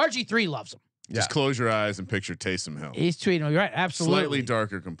RG3 loves him. Just close your eyes and picture Taysom Hill. He's tweeting him. Right. Absolutely. Slightly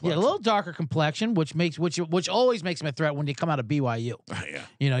darker complexion. Yeah, a little darker complexion, which always makes him a threat when you come out of BYU. Yeah.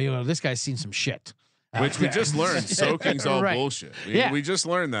 You know, this guy's seen some shit. Which we just learned. Soaking's all Right. bullshit. Yeah. We just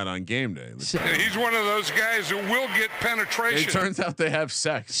learned that on game day. He's one of those guys who will get penetration. It turns out they have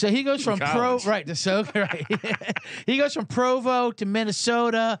sex. So he goes from college. to soak, right. He goes from Provo to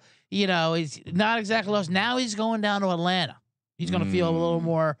Minnesota. You know, he's not exactly lost. Now he's going down to Atlanta. He's going to feel a little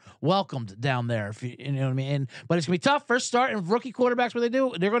more welcomed down there, if you know what I mean. But it's going to be tough. First start, and rookie quarterbacks, what they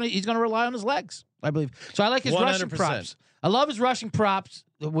do, he's going to rely on his legs, I believe. So I like his rushing 100%. props. I love his rushing props,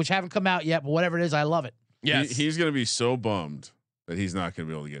 which haven't come out yet, but whatever it is, I love it. Yes. He's going to be so bummed that he's not going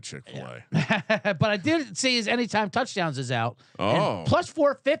to be able to get Chick-fil-A. But I did see his anytime touchdowns is out. Oh. And plus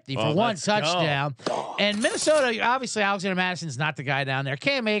 450 for one let's go. touchdown. And Minnesota, obviously Alexander Madison's not the guy down there.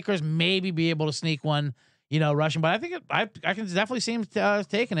 Cam Akers maybe be able to sneak one, rushing, but I think I can definitely see him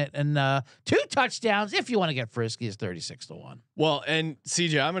taking it. And 2 touchdowns, if you want to get frisky, is 36-1. Well, and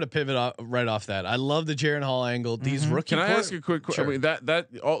CJ, I'm going to pivot right off that. I love the Jaron Hall angle. These rookie. Can I ask a quick question? Sure. I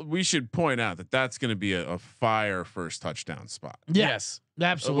mean, we should point out that's going to be a fire first touchdown spot. Yes.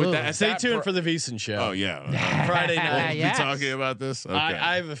 Absolutely. Stay tuned for the Veasan show. Oh yeah. Friday night. We'll Yes. be talking about this. Okay.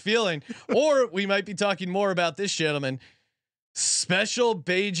 I have a feeling, or we might be talking more about this gentleman. Special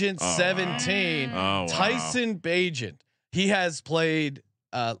Bagent 17, wow. Tyson Bagent. He has played.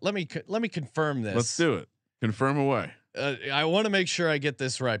 Let me confirm this. Let's do it. Confirm away. I want to make sure I get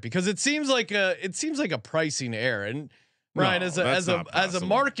this right because it seems like a pricing error. And Ryan, No, as that's not a possible.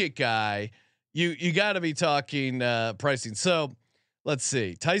 market guy, you got to be talking pricing. So let's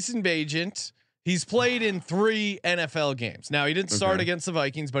see, Tyson Bagent. He's played in 3 NFL games. Now he didn't start Okay. against the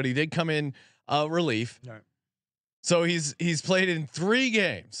Vikings, but he did come in relief. Right. So he's played in 3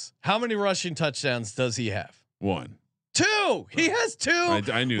 games. How many rushing touchdowns does he have? 1. 2. He has 2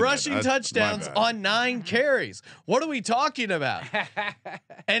 I knew that. rushing That's my touchdowns bad. on 9 carries. What are we talking about?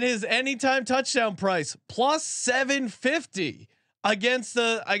 And his anytime touchdown price plus 750 against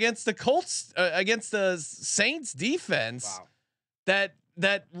the Colts against the Saints defense. Wow.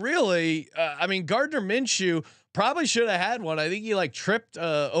 That really I mean Gardner Minshew probably should have had one. I think he tripped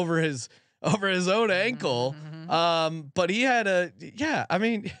over his own ankle. But he had I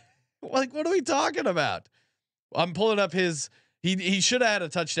mean what are we talking about? I'm pulling up his. He should have had a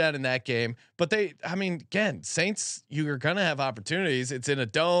touchdown in that game, but again, Saints, you're gonna have opportunities. It's in a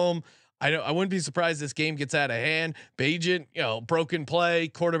dome. I wouldn't be surprised this game gets out of hand. Bagent, broken play,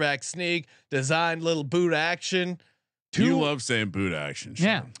 quarterback sneak, designed little boot action. You love saying boot action. Sean.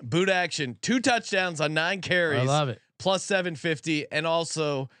 Yeah. Boot action, 2 touchdowns on 9 carries. I love it. Plus 750, and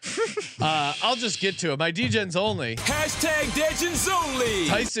also, I'll just get to it. My DGens only. Hashtag Degens only.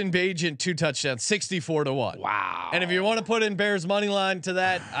 Tyson Bagent 2 touchdowns, 64-1. Wow. And if you want to put in Bears money line to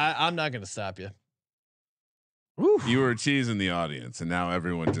that, I'm not going to stop you. You were teasing the audience, and now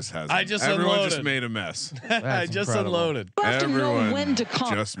everyone just has. Everyone just unloaded. made a mess. I just incredible. unloaded. You have to know Everyone when to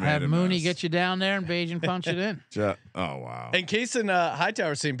come. just made Have a Mooney mess. get you down there and Bajan punch it in. Oh wow. And Case and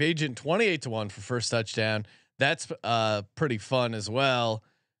Hightower saying Bagent 28-1 for first touchdown. That's pretty fun as well.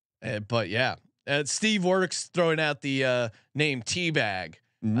 But yeah, Steve Works throwing out the name Teabag.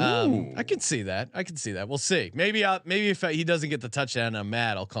 I can see that. We'll see. Maybe if he doesn't get the touchdown and I'm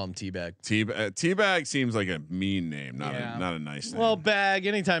mad, I'll call him Teabag. Teabag seems like a mean name, not Yeah. a nice name. Well, bag.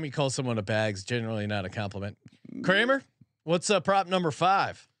 Anytime you call someone a bag's generally not a compliment. Kramer, what's prop number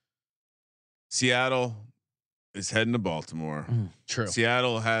 5? Seattle is heading to Baltimore. True.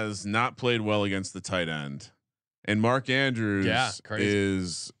 Seattle has not played well against the tight end, and Mark Andrews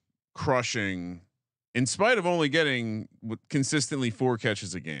is crushing in spite of only getting consistently 4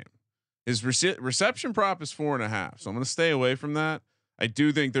 catches a game. His reception prop is 4.5. So I'm going to stay away from that. I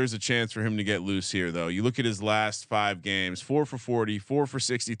do think there's a chance for him to get loose here though. You look at his last 5 games, 4 for 40, 4 for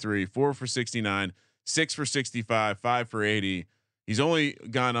 63, 4 for 69, 6 for 65, 5 for 80. He's only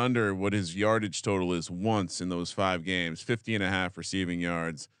gone under what his yardage total is once in those 5 games, 50.5 receiving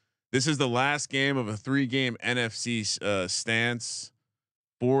yards. This is the last game of a 3-game NFC stance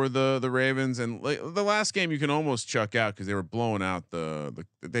for the Ravens, and the last game you can almost chuck out because they were blowing out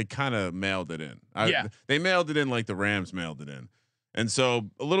they kind of mailed it in. They mailed it in like the Rams mailed it in. And so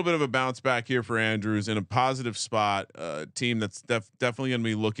a little bit of a bounce back here for Andrews in a positive spot. Team that's definitely going to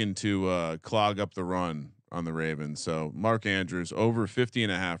be looking to clog up the run on the Ravens. So Mark Andrews over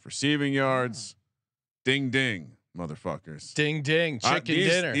 50.5 receiving yards. Ding ding, motherfuckers. Ding ding, chicken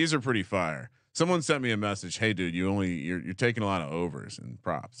dinner. These are pretty fire. Someone sent me a message. Hey, dude, you're taking a lot of overs and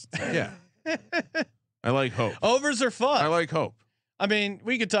props. Like, yeah, I like hope. Overs are fun. I like hope. I mean,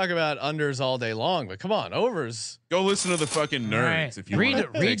 we could talk about unders all day long, but come on, overs. Go listen to the fucking nerds if you read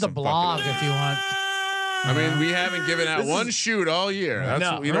the blog if you want. I mean, we haven't given out one shoot all year.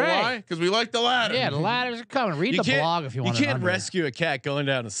 That's you know why? Because we like the ladder. Yeah, the ladders are coming. Read the blog if you want. You can't rescue a cat going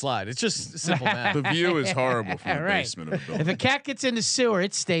down a slide. It's just simple math. The view is horrible from the basement of the building. If a cat gets in the sewer,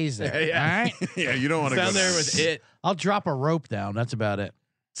 it stays there. Yeah. All right. Yeah, you don't want to go down there with it. I'll drop a rope down. That's about it.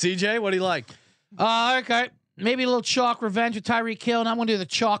 CJ, what do you like? Okay. Maybe a little chalk revenge with Tyreek Hill, and I'm going to do the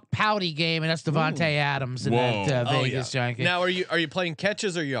chalk pouty game, and that's Devontae Adams in that Vegas giant game. Now, are you playing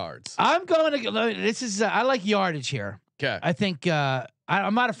catches or yards? I'm going to. This is I like yardage here. Okay. I think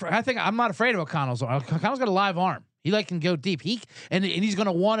I'm not afraid. I think I'm not afraid of O'Connell's arm. O'Connell's got a live arm. He can go deep. And he's going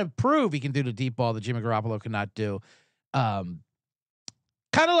to want to prove he can do the deep ball that Jimmy Garoppolo cannot do. Kind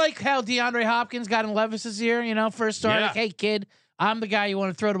of like how DeAndre Hopkins got in Levis this year. First start. Yeah. Like, hey kid, I'm the guy you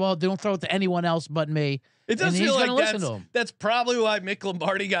want to throw the ball. Don't throw it to anyone else but me. It does feel like that's probably why Mick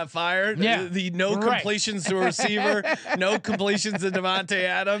Lombardi got fired. Yeah. The completions to a receiver, no completions to Devontae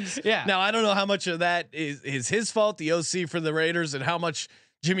Adams. Yeah. Now I don't know how much of that is his fault, the OC for the Raiders, and how much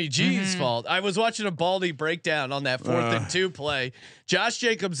Jimmy G's fault. I was watching a Baldy breakdown on that 4th and 2 play. Josh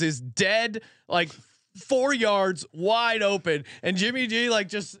Jacobs is dead, like 4 yards wide open, and Jimmy G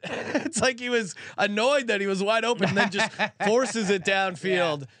it's like he was annoyed that he was wide open, and then just forces it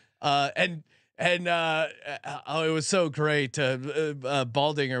downfield. It was so great.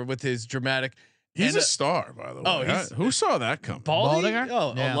 Baldinger with his dramatic. He's a star, by the way. Who saw that come? Baldinger?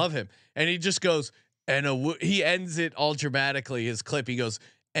 Oh, I love him. And he just goes, he ends it all dramatically. His clip, he goes,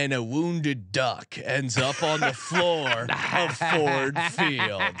 and a wounded duck ends up on the floor of Ford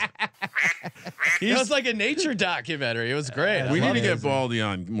Field. It was like a nature documentary. It was great. We need to get Baldy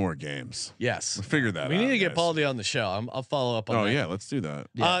on more games. Yes. We'll figure that out. We need to get Baldy on the show. I'll follow up on that. Oh, yeah. Let's do that.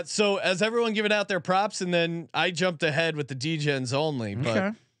 Yeah. So as everyone giving out their props, and then I jumped ahead with the D-Gens only.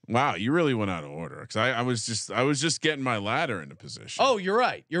 But wow, you really went out of order because I was just getting my ladder into position. Oh, you're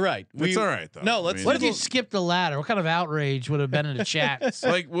right. It's all right though. No, let's. What if you skipped the ladder? What kind of outrage would have been in the chat?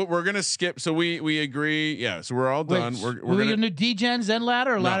 Like we're gonna skip. So we agree. Yeah. So we're all done. We're gonna do D-Gens then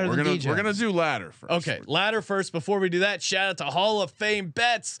ladder or ladder to D-Gens? We're gonna do ladder first. Okay, ladder first. Before we do that, shout out to Hall of Fame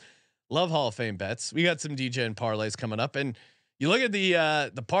bets. Love Hall of Fame bets. We got some D-Gen parlays coming up, and you look at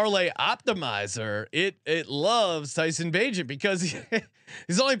the parlay optimizer. It loves Tyson Bagent because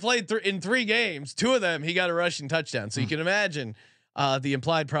he's only played in 3 games. 2 of them he got a rushing touchdown. So you can imagine the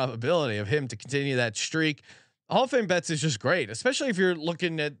implied probability of him to continue that streak. Hall of Fame bets is just great, especially if you're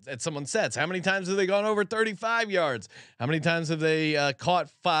looking at someone's sets. How many times have they gone over 35 yards? How many times have they caught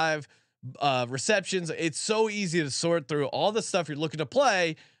 5 receptions? It's so easy to sort through all the stuff you're looking to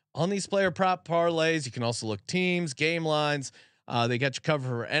play on these player prop parlays. You can also look teams, game lines. They got you covered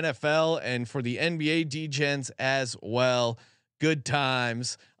for NFL and for the NBA D-Gens as well. Good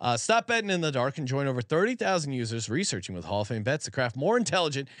times. Stop betting in the dark and join over 30,000 users researching with Hall of Fame bets to craft more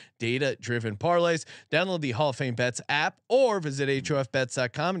intelligent, data-driven parlays. Download the Hall of Fame bets app or visit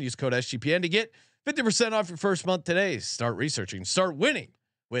HOFBets.com and use code SGPN to get 50% off your first month today. Start researching, start winning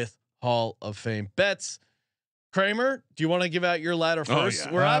with Hall of Fame bets. Kramer, do you want to give out your ladder first?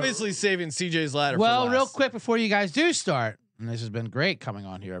 We're obviously saving CJ's ladder. Well, for last. Real quick before you guys do start, and this has been great coming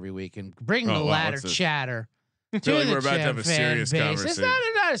on here every week and bringing the ladder chatter. I feel like we're about to have a serious conversation.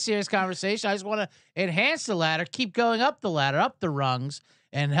 It's not a serious conversation. I just want to enhance the ladder, keep going up the ladder, up the rungs,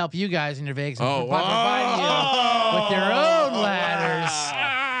 and help you guys in your Vegas provide you with their own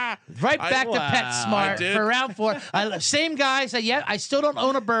ladders. Right back to PetSmart for round 4. Same guy said, "Yeah, I still don't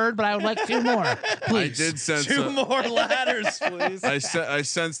own a bird, but I would like 2 more, please." I did sense 2 more ladders, please. I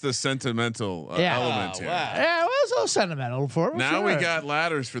sense the sentimental element here. Wow. Yeah, well, it's a little sentimental for him. Now we got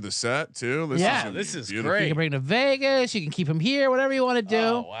ladders for the set too. This is beautiful. great. You can bring him to Vegas. You can keep him here. Whatever you want to do.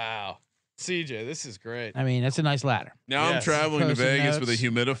 Oh, wow. CJ, this is great. I mean, that's a nice ladder. Now I'm Yes. traveling to Post-it Vegas notes. with a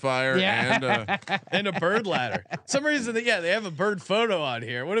humidifier and And a bird ladder. Some reason they have a bird photo on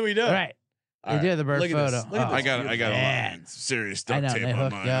here. What are we doing? All right. All They right. do have the bird Look at photo. this. Look at Oh, this. I got a man. lot of serious I duct know, tape they on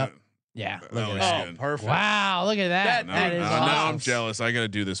hooked mine. up. Yeah. That Look at was that. Oh, good. perfect. Wow. Look at that. That That is is Now awesome. I'm jealous. I got to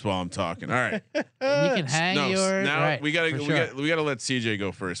do this while I'm talking. All right. You can hang No, yours. now right, we got for to sure. we got to let CJ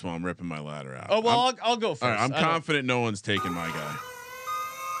go first while I'm ripping my ladder out. Oh, well, I'll go first. all right, I'm I don't- confident no one's taking my guy.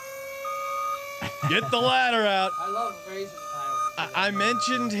 Get the ladder out. I love raising I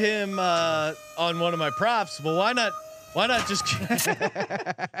mentioned him on one of my props. Well, why not just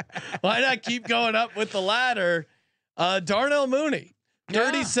why not keep going up with the ladder? Darnell Mooney,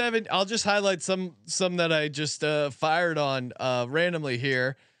 37. I'll just highlight some that I just fired on randomly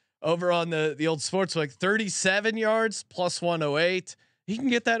here over on the old sportsbook. 37 yards plus 108. He can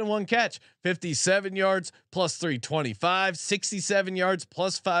get that in one catch. 57 yards plus 325. 67 yards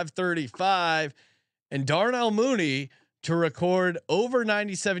plus 535. And Darnell Mooney to record over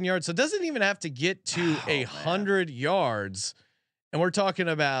 97 yards. So it doesn't even have to get to 100 yards. And we're talking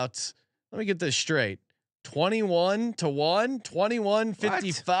about, let me get this straight. 21-1,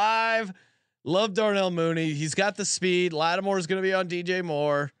 21-55. Love Darnell Mooney. He's got the speed. Lattimore is going to be on DJ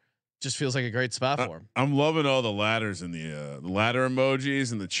Moore. Just feels like a great spot for him. I'm loving all the ladders and the ladder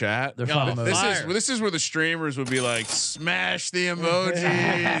emojis in the chat. They're fun Oh, emojis. This is where the streamers would be like, smash the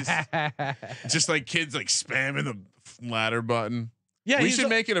emojis. Just like kids like spamming the ladder button. Yeah, we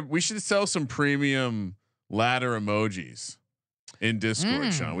should sell some premium ladder emojis in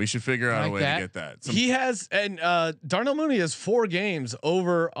Discord, Sean. We should figure out a way to get that. He has, and Darnell Mooney has 4 games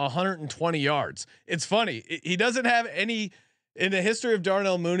over 120 yards. It's funny. He doesn't have any in the history of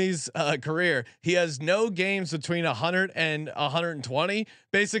Darnell Mooney's career. He has no games between 100 and 120.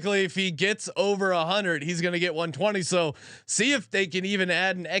 Basically, if he gets over 100, he's going to get 120. So see if they can even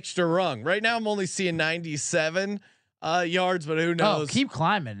add an extra rung. Right now, I'm only seeing 97 yards, but who knows? Oh, keep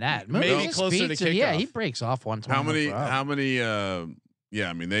climbing that. Maybe Mooney's closer to speed, yeah, kickoff. he breaks off 120. How many yeah,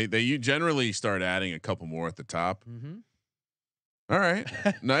 I mean you generally start adding a couple more at the top. Mm-hmm. All right.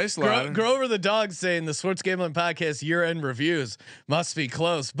 Nice ladder. Grover the dog saying the Sports Gambling Podcast year-end reviews must be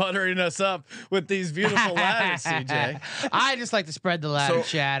close, buttering us up with these beautiful ladders, CJ. I just like to spread the ladder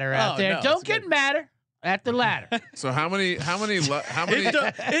chatter out there. no, Don't it's get good. madder at the ladder. So how many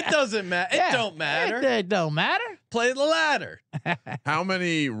It doesn't matter. It don't matter. It don't matter. Play the ladder. how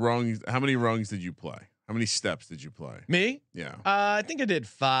many rungs did you play? How many steps did you play? Me? Yeah. I think I did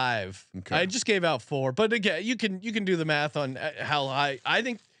 5. Okay. I just gave out 4, but again, you can do the math on how high. I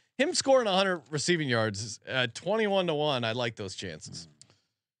think him scoring 100 receiving yards is 21-1. I like those chances.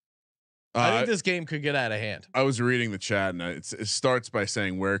 I think this game could get out of hand. I was reading the chat and it starts by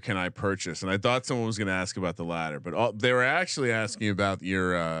saying, "Where can I purchase?" And I thought someone was going to ask about the ladder, but they were actually asking about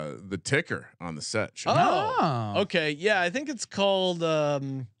your the ticker on the set. Sean. Oh. Okay. Yeah, I think it's called.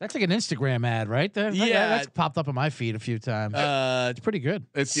 That's like an Instagram ad, right? That's popped up on my feed a few times. It's pretty good.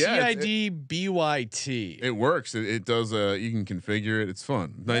 It's CIDBYT. It works. It does. You can configure it. It's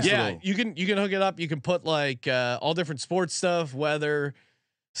fun. Nice. Yeah, little, you can hook it up. You can put like all different sports stuff, weather,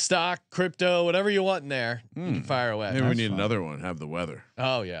 stock, crypto, whatever you want in there. You can fire away. Maybe we need fun. another one. Have the weather.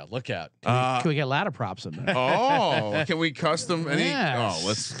 Oh yeah, look out. Can we get ladder props in there? Oh, can we custom any?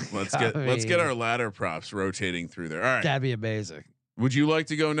 Yes. Oh, let's get our ladder props rotating through there. All right. That'd be amazing. Would you like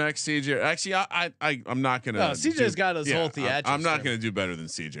to go next, CJ? Actually, I'm not gonna. No, CJ's got his whole theatrics I'm not there. gonna do better than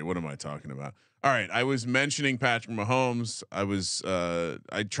CJ. What am I talking about? All right, I was mentioning Patrick Mahomes.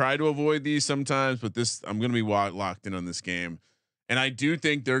 I try to avoid these sometimes, but I'm gonna be locked in on this game, and I do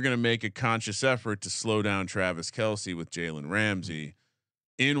think they're gonna make a conscious effort to slow down Travis Kelce with Jalen Ramsey.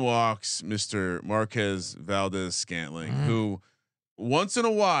 In walks Mr. Marquez Valdez-Scantling, who once in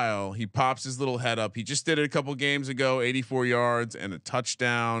a while he pops his little head up. He just did it a couple games ago, 84 yards and a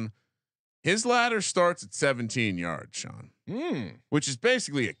touchdown. His ladder starts at 17 yards, Sean, which is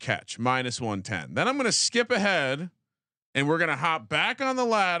basically a catch, -110. Then I'm going to skip ahead and we're going to hop back on the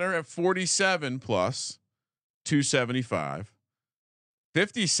ladder at 47 plus 275.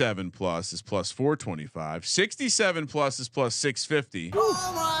 57 plus is plus 425. 67 plus is plus 650.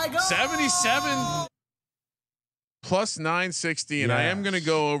 Oh my God. 77 plus 960. And I am going to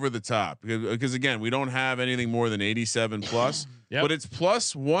go over the top because again, we don't have anything more than 87 plus, but it's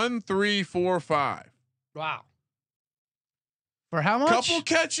plus 1345. Wow. For how much? Couple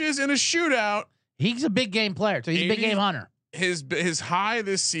catches in a shootout. He's a big game player, so he's a big game hunter. His high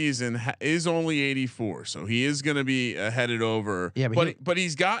this season is only 84, so he is going to be headed over. Yeah, but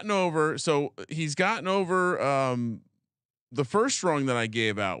he's gotten over. So he's gotten over the first rung that I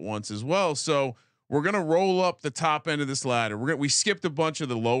gave out once as well. So we're gonna roll up the top end of this ladder. We skipped a bunch of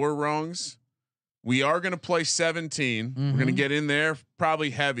the lower rungs. We are going to play 17. We're going to get in there probably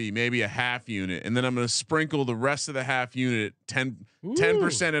heavy, maybe a half unit. And then I'm going to sprinkle the rest of the half unit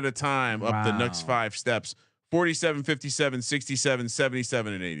 10% at a time up the next 5 steps, 47, 57, 67,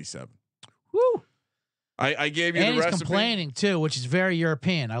 77, and 87. Woo. I gave you and the he's recipe. Complaining too, which is very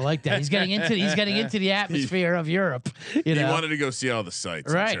European. I like that. He's getting into the atmosphere of Europe. You know? He wanted to go see all the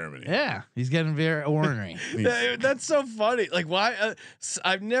sights in Germany. Yeah, he's getting very ornery. That's so funny. Like, why?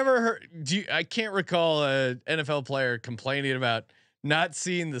 I've never heard. I can't recall an NFL player complaining about not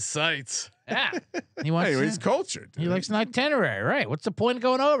seeing the sights. Yeah, he wants. He's cultured. He likes an itinerary, right? What's the point of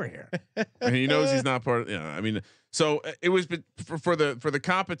going over here? And he knows he's not part of. I mean. So it was for the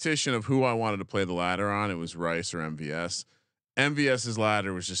competition of who I wanted to play the ladder on. It was Rice or MVS. MVS's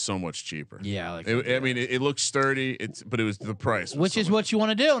ladder was just so much cheaper. Yeah, it looked sturdy. But it was the price, which is what you want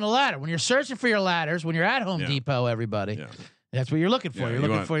to do in a ladder when you're searching for your ladders. When you're at Home Depot, everybody, that's what you're looking for. You're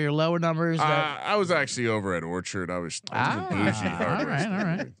looking for your lower numbers. I was actually over at Orchard. I was bougie. All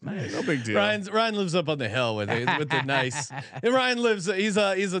right. Nice. No big deal. Ryan lives up on the hill with the nice. And Ryan lives. He's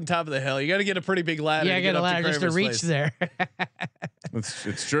on top of the hill. You got to get a pretty big ladder. Yeah, get a ladder just to reach there.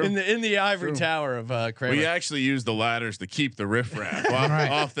 It's true. In the ivory tower of Kramer. We actually use the ladders to keep the riffraff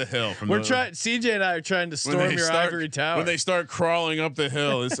off the hill. We're trying. CJ and I are trying to storm your ivory tower. When they start crawling up the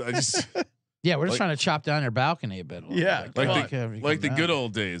hill, I just. Yeah, we're just trying to chop down your balcony a bit. Yeah, like the good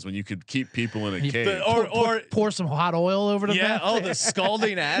old days when you could keep people in a cage, or pour some hot oil over them. Yeah. Oh, the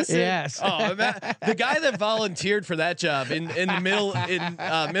scalding acid. Yes. Oh, the guy that volunteered for that job in the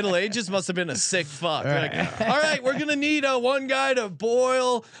Middle Ages must have been a sick fuck. Right. Like, all right, we're gonna need one guy to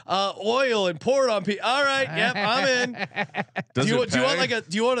boil oil and pour it on people. All right, yep, I'm in. Do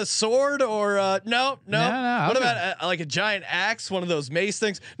you want a sword or no? What about like a giant axe, one of those mace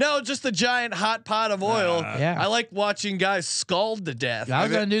things? No, just a giant hot pot of oil. I like watching guys scald to death. I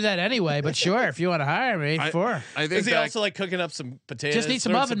was going to do that anyway, but sure, if you want to hire me, I think is he also like cooking up some potatoes? Just need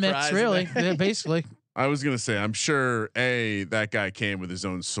some oven mitts, really. Yeah, basically. I was gonna say, I'm sure that guy came with his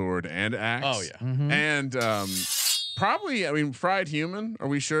own sword and axe. Oh yeah, and probably, I mean, fried human. Are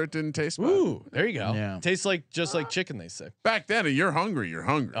we sure it didn't taste bad? Ooh, there you go. Yeah. Tastes just like chicken, they say. Back then, you're hungry. You're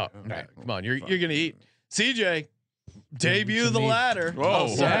hungry. Oh, right. Come on, you're gonna eat. CJ, debut the ladder. Whoa!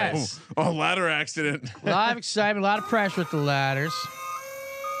 Yes. Oh, ladder accident. A lot of excitement, a lot of pressure with the ladders.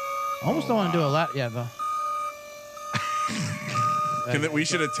 Almost don't want to do a lot. Yeah, though. We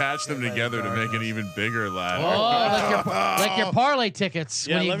should attach them together to make an even bigger ladder. Oh, like your parlay tickets.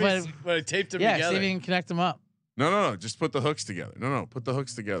 Yeah, when I taped them together. Yeah, see if you can connect them up. No. Just put the hooks together. No. Put the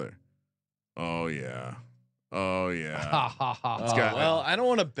hooks together. Oh yeah. Well, I don't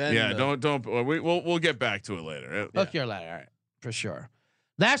want to bend. Yeah, don't. We'll get back to it later. Hook your ladder, all right, for sure.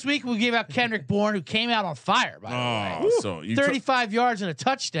 Last week we gave out Kendrick Bourne, who came out on fire. By the way, so you 35 yards and a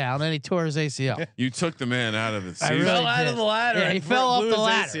touchdown, and he tore his ACL. You took the man out of the season. He fell out of the ladder. Yeah, he fell off the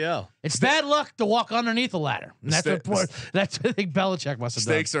ladder. ACL. It's bad luck to walk underneath the ladder. And that's what I think Belichick must have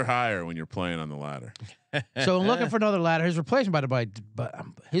done. Stakes are higher when you're playing on the ladder. So I'm looking for another ladder. His replacement, by the way, but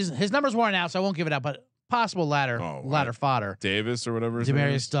his numbers weren't out, so I won't give it out. But possible ladder fodder. Davis or whatever.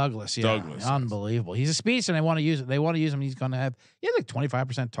 Demarius Douglas. Yeah, Douglas. Unbelievable. He's a speedster, and they want to use it. They want to use him. He's going to have like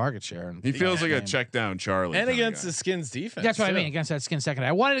 25% target share. He feels like a check down Charlie. And against the Skins defense. That's what I mean. Against that Skins secondary.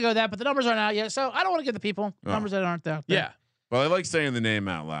 I wanted to go that, but the numbers aren't out yet, so I don't want to give the people numbers that aren't out there. Yeah. Well, I like saying the name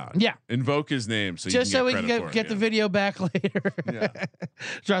out loud. Yeah. Invoke his name just so we can get the video back later. Yeah.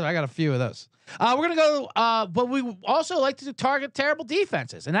 Trust me, I got a few of those. We're gonna go, but we also like to target terrible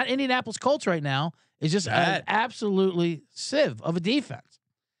defenses, and that Indianapolis Colts right now is just an absolutely sieve of a defense.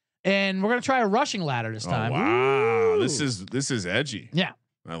 And we're gonna try a rushing ladder this time. Wow, this is edgy. Yeah,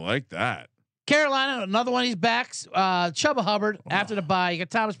 I like that. Carolina, another one of these backs. Chuba Hubbard after the bye. You got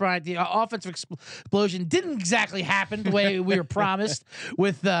Thomas Bryant. The offensive explosion didn't exactly happen the way we were promised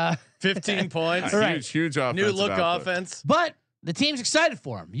with 15 points. Right. Huge offense. New look offense. But the team's excited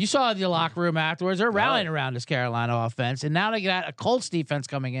for him. You saw the locker room afterwards. They're rallying around this Carolina offense. And now they got a Colts defense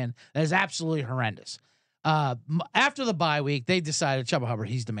coming in that is absolutely horrendous. After the bye week, they decided Chuba Hubbard,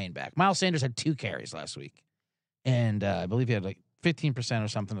 he's the main back. Miles Sanders had 2 carries last week. And I believe he had like 15% or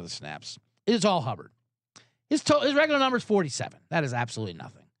something of the snaps. It's all Hubbard. His regular number is 47. That is absolutely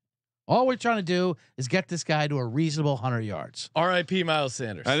nothing. All we're trying to do is get this guy to a reasonable 100 yards. R.I.P. Miles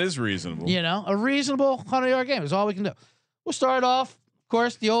Sanders. That is reasonable. You know, a reasonable 100-yard game is all we can do. we'll start off. Of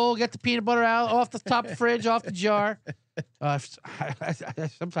course, the old get the peanut butter out off the top of the fridge, off the jar. I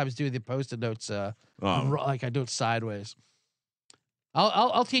sometimes do the Post-it notes like I do it sideways.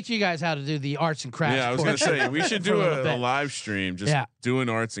 I'll teach you guys how to do the arts and crafts. Yeah, I was going to say we should do a live stream just doing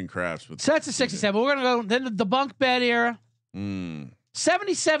arts and crafts with. So that's a 67. We're going to go then the bunk bed era.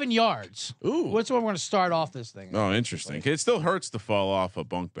 77 yards. Ooh, What's what we're going to start off this thing? Oh, interesting. It still hurts to fall off a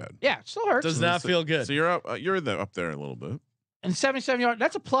bunk bed. Yeah, it still hurts. does not feel good. So you're up. You're up there a little bit. And 77 yards.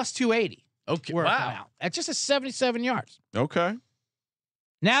 That's a plus 280. Okay, Wow. wow. That's just a 77 yards. Okay.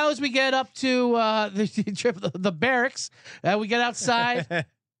 Now, as we get up to the barracks, we get outside.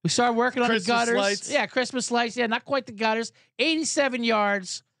 We start working on Christmas the gutters. lights. Yeah, Christmas lights. Yeah, not quite the gutters. 87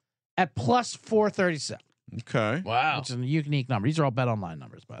 yards at plus 437. Okay. Wow. Which is a unique number. These are all Bet Online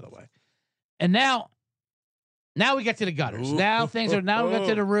numbers, by the way. And now we get to the gutters. Ooh. Now we get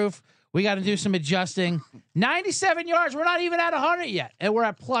to the roof. We got to do some adjusting. 97 yards. We're not even at 100 yet, and we're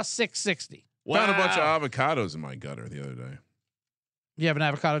at plus 660. Wow. Found a bunch of avocados in my gutter the other day. You have an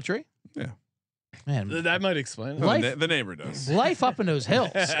avocado tree? Yeah. Man, That might explain it. Life- The neighbor does. life up in those hills.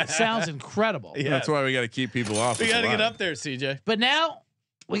 It sounds incredible. Yeah. That's why we got to keep people off. We of got to the get line. up there, CJ. But now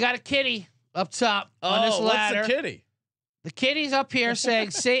we got a kitty up top on this ladder. What's the kitty? The kitty's up here saying,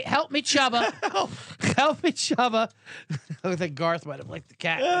 "Say, help me, Chubba. Help me, Chubba." I think Garth might have liked the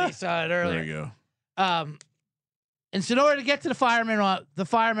cat when he saw it earlier. There you And so in order to get to the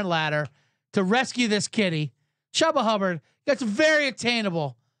fireman ladder to rescue this kitty, Chubba Hubbard gets very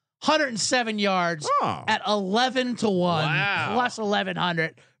attainable 107 yards Oh. at 11 to 1 Wow. plus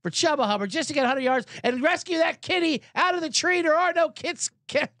 1100 for Chubba Hubbard just to get 100 yards and rescue that kitty out of the tree. There are no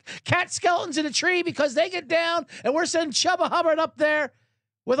cat skeletons in the tree because they get down, and we're sending Chubba Hubbard up there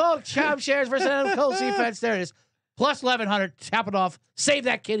with all the job shares versus the Colts defense. There it is. Plus 1100. Tap it off. Save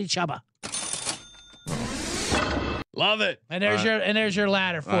that kitty, Chubba. Love it. And there's your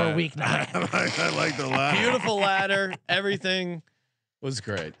ladder for a week night. I like the ladder. Beautiful ladder. Everything was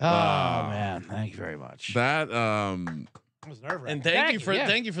great. Oh man, thank you very much. That It was nerve-wracking. And thank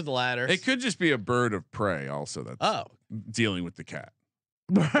you for the ladder. it could just be a bird of prey. Also, that's dealing with the cat.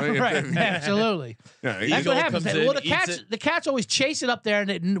 Right, absolutely. Yeah, That's Eagle what happens. comes in, Well, the eats it. cats always chase it up there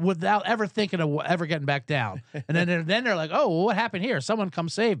without ever thinking of ever getting back down. And then they're like, "Oh, well, what happened here? Someone come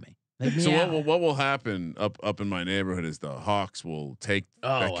save me." They So meow. what will happen up in my neighborhood is the hawks will take the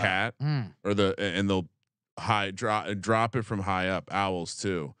wow. cat or and they'll drop it from high up. Owls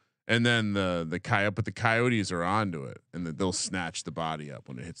too, and then the coyotes are onto it, and they'll snatch the body up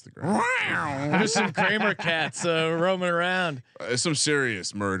when it hits the ground. There's some Kramer cats roaming around. There's some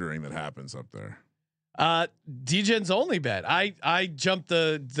serious murdering that happens up there. DJ's only bet. I jumped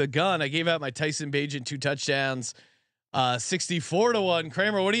the gun. I gave out my Tyson Bagent 2 touchdowns. 64 to 1.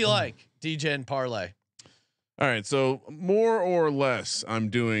 Kramer, what do you like? DJN parlay. All right, so more or less, I'm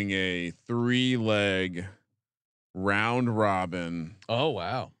doing a 3-leg round robin. Oh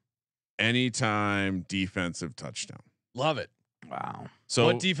wow, Anytime defensive touchdown. love it. Wow. So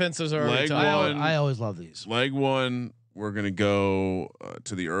What defenses are leg we I, talking? al- one- I always love these. leg one, we're gonna go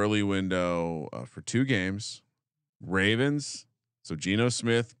to the early window for 2 games. Ravens. So Geno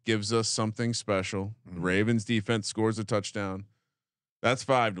Smith gives us something special. The Ravens defense scores a touchdown. That's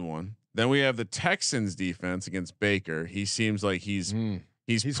 5 to 1. Then we have the Texans defense against Baker. He seems like he's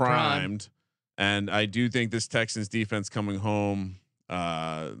primed. And I do think this Texans defense coming home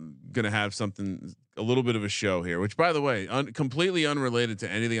going to have something, a little bit of a show here, which by the way, completely unrelated to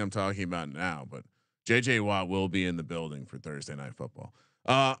anything I'm talking about now, but JJ Watt will be in the building for Thursday Night Football.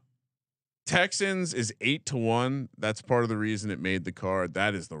 Texans is 8 to 1. That's part of the reason it made the card.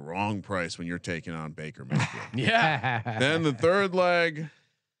 That is the wrong price when you're taking on Baker Mayfield. Yeah, Then the third leg,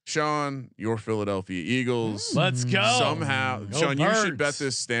 Sean, your Philadelphia Eagles. let's go. Somehow, Go Sean, you should bet Birds.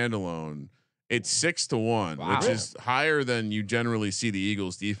 this standalone. It's 6 to 1, Wow. which is higher than you generally see the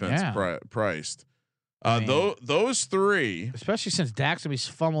Eagles defense priced. I mean- Those 3. Especially since Dak's gonna be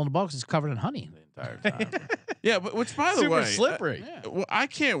fumbling the ball because it's covered in honey the entire time. Yeah, but which by the Super way, slippery. well, I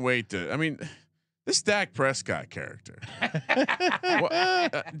can't wait to. I mean, this Dak Prescott character.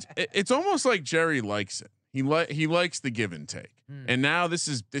 It's almost like Jerry likes it. He likes the give and take. And now this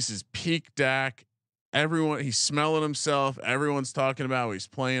is peak Dak. He's smelling himself. Everyone's talking about how he's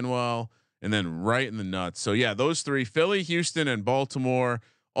playing well, and then right in the nuts. So yeah, those 3: Philly, Houston, and Baltimore.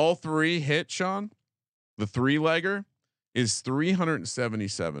 All 3 hit. Sean, the 3-legger is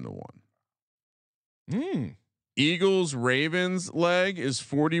 377 to 1. Eagles Ravens leg is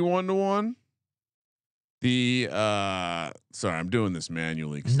 41 to 1. The sorry, I'm doing this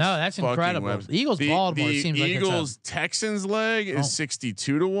manually. No, that's incredible. Eagles Baltimore The seems like Eagles Texans leg is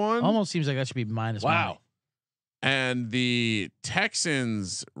 62 to 1. almost seems like that should be minus Wow. money. And the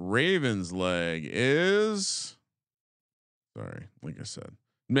Texans Ravens leg is, sorry, like I said,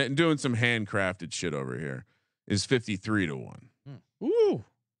 doing some handcrafted shit over here, is 53 to 1. Ooh.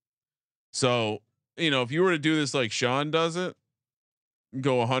 So, if you were to do this like Sean does it,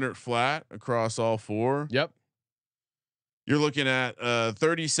 go 100 flat across all four. Yep. You're looking at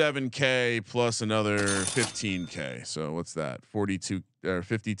 37K plus another 15K. So what's that? 42 or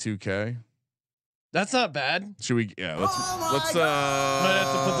 52K. That's not bad. Should we? Yeah. Let's. Might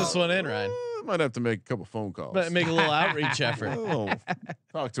have to put this one in, Ryan. Might have to make a couple phone calls. But make a little outreach effort.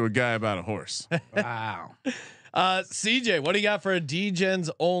 Talk to a guy about a horse. Wow. CJ, what do you got for a D-Gens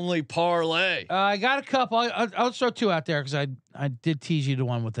only parlay? I got a couple. I'll throw two out there because I did tease you to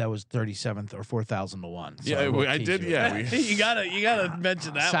one with that was 37th or 4,000 to 1. So Yeah, I did. Yeah, you gotta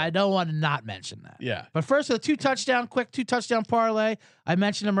mention that. So one. I don't want to not mention that. Yeah. But first, the two touchdown parlay. I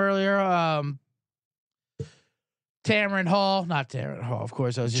mentioned them earlier. Tamron Hall, not Tamron Hall, of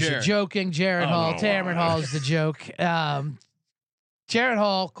course. I was just joking. Jaron Hall. Tamron Hall is the joke. Jaron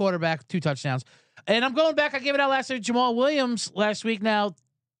Hall, quarterback, 2 touchdowns. And I'm going back. I gave it out last week. Jamal Williams last week. Now,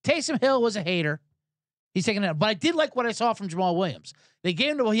 Taysom Hill was a hater. He's taking it out. But I did like what I saw from Jamal Williams. They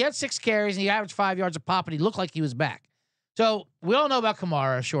gave him he had 6 carries and he averaged 5 yards a pop, and he looked like he was back. So we all know about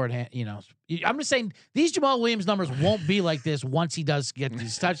Kamara, shorthand. I'm just saying these Jamal Williams numbers won't be like this once he does get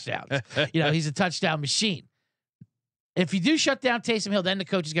these touchdowns. He's a touchdown machine. If you do shut down Taysom Hill, then the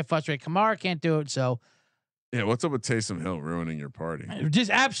coaches get frustrated. Kamara can't do it. So, yeah, what's up with Taysom Hill ruining your party? Just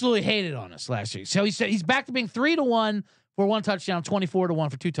absolutely hated on us last week. So he's back to being 3 to 1 for 1 touchdown, 24 to 1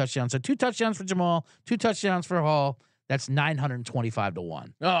 for 2 touchdowns. So 2 touchdowns for Jamal, 2 touchdowns for Hall. That's 925 to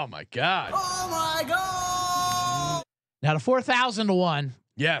 1. Oh my God. Oh my God. Now the 4,000 to 1.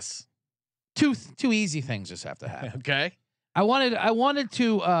 Yes. Two easy things just have to happen. Okay. I wanted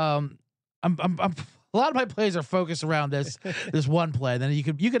to. I'm a lot of my plays are focused around this one play. Then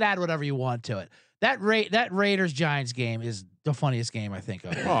you could add whatever you want to it. That Raiders Giants game is the funniest game I think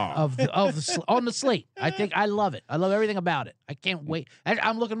of on the slate. I love it. I love everything about it. I can't wait.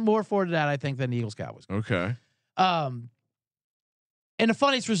 I'm looking more forward to that I think than the Eagles Cowboys. Okay. And the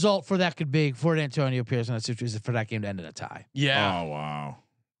funniest result for that could be for Antonio Pierce in that situation for that game to end in a tie. Yeah. Oh wow.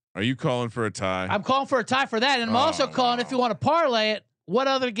 Are you calling for a tie? I'm calling for a tie for that, and I'm also calling if you want to parlay it. What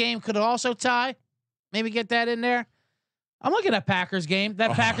other game could also tie? Maybe get that in there. I'm looking at Packers game.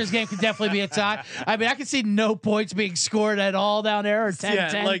 That Packers game could definitely be a tie. I mean, I can see no points being scored at all down there, or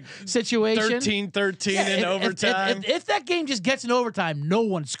 10-10 like situation. 13-13 in overtime. If that game just gets in overtime, no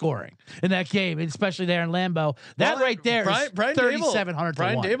one's scoring in that game, especially there in Lambeau. That right there is 3,700 to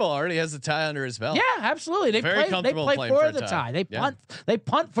 1. Brian Dable already has the tie under his belt. Yeah, absolutely. They Very play comfortable for playing the tie. They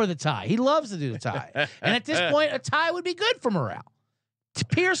punt for the tie. He loves to do the tie. And at this point, a tie would be good for morale.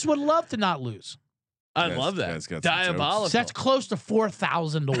 Pierce would love to not lose. I love that. Diabolical. So that's close to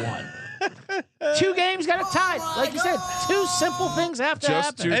 4,000 to 1. 2 games got it tied. Like you said, 2 simple things have to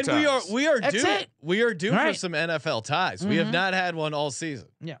happen. And we are That's due. it. We are due for Right. some NFL ties. We have not had one all season.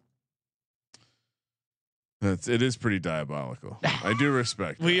 Yeah. It is pretty diabolical. I do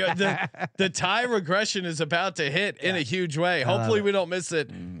respect that. We are, the tie regression is about to hit in a huge way. Hopefully we don't miss it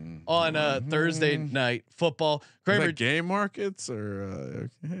on Thursday night football. Kramer, game markets or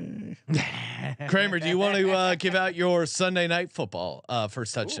okay. Kramer, do you want to give out your Sunday night football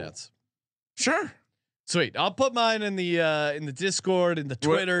first touchdowns? Sure. Sweet. I'll put mine in the Discord, in the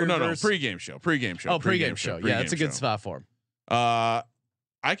Twitter. No, pregame show. Oh, pregame show. Yeah, that's a good spot for him.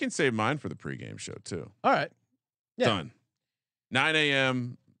 I can save mine for the pregame show too. All right. Yeah. Done. 9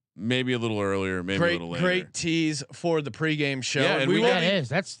 a.m. Maybe a little earlier, maybe a little later. Great tease for the pregame show. Yeah, and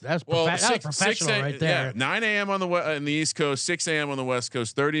That's professional right there. Yeah, 9 a.m. on the East Coast, 6 a.m. on the West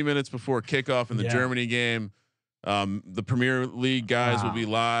Coast. 30 minutes before kickoff in the Germany game. The Premier League guys will be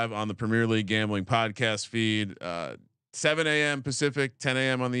live on the Premier League Gambling Podcast feed. 7 a.m. Pacific, 10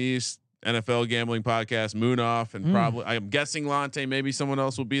 a.m. on the East. NFL Gambling Podcast, Moon Off, and probably I'm guessing Lante, maybe someone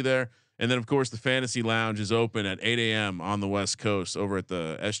else will be there. And then of course the Fantasy Lounge is open at 8 a.m. on the West Coast over at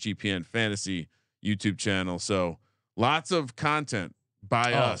the SGPN Fantasy YouTube channel. So lots of content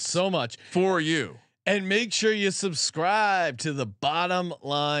by us, so much for you. And make sure you subscribe to the Bottom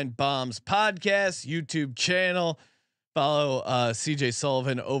Line Bombs podcast YouTube channel. Follow CJ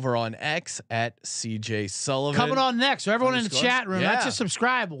Sullivan over on X at CJ Sullivan. Coming on next. So everyone in the chat room, not just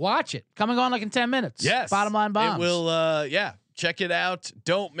subscribe, watch it. Coming on like in 10 minutes. Yes. Bottom Line Bombs. It will, check it out.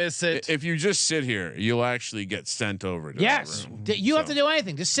 Don't miss it. If you just sit here, you'll actually get sent over to yes. that room. You have to do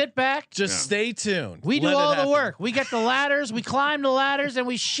anything. Just sit back. Just stay tuned. We do all the work. We get the ladders. We climb the ladders and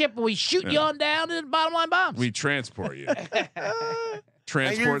we shoot you on down to the Bottom Line Bombs. We transport you.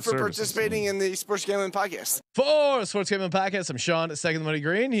 Thank you Transport for services. participating in the Sports Gambling Podcast. For the Sports Gambling Podcast, I'm Sean, second the money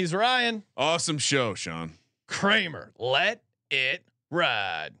green. He's Ryan. Awesome show, Sean Kramer. Let it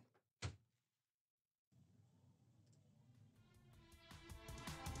ride.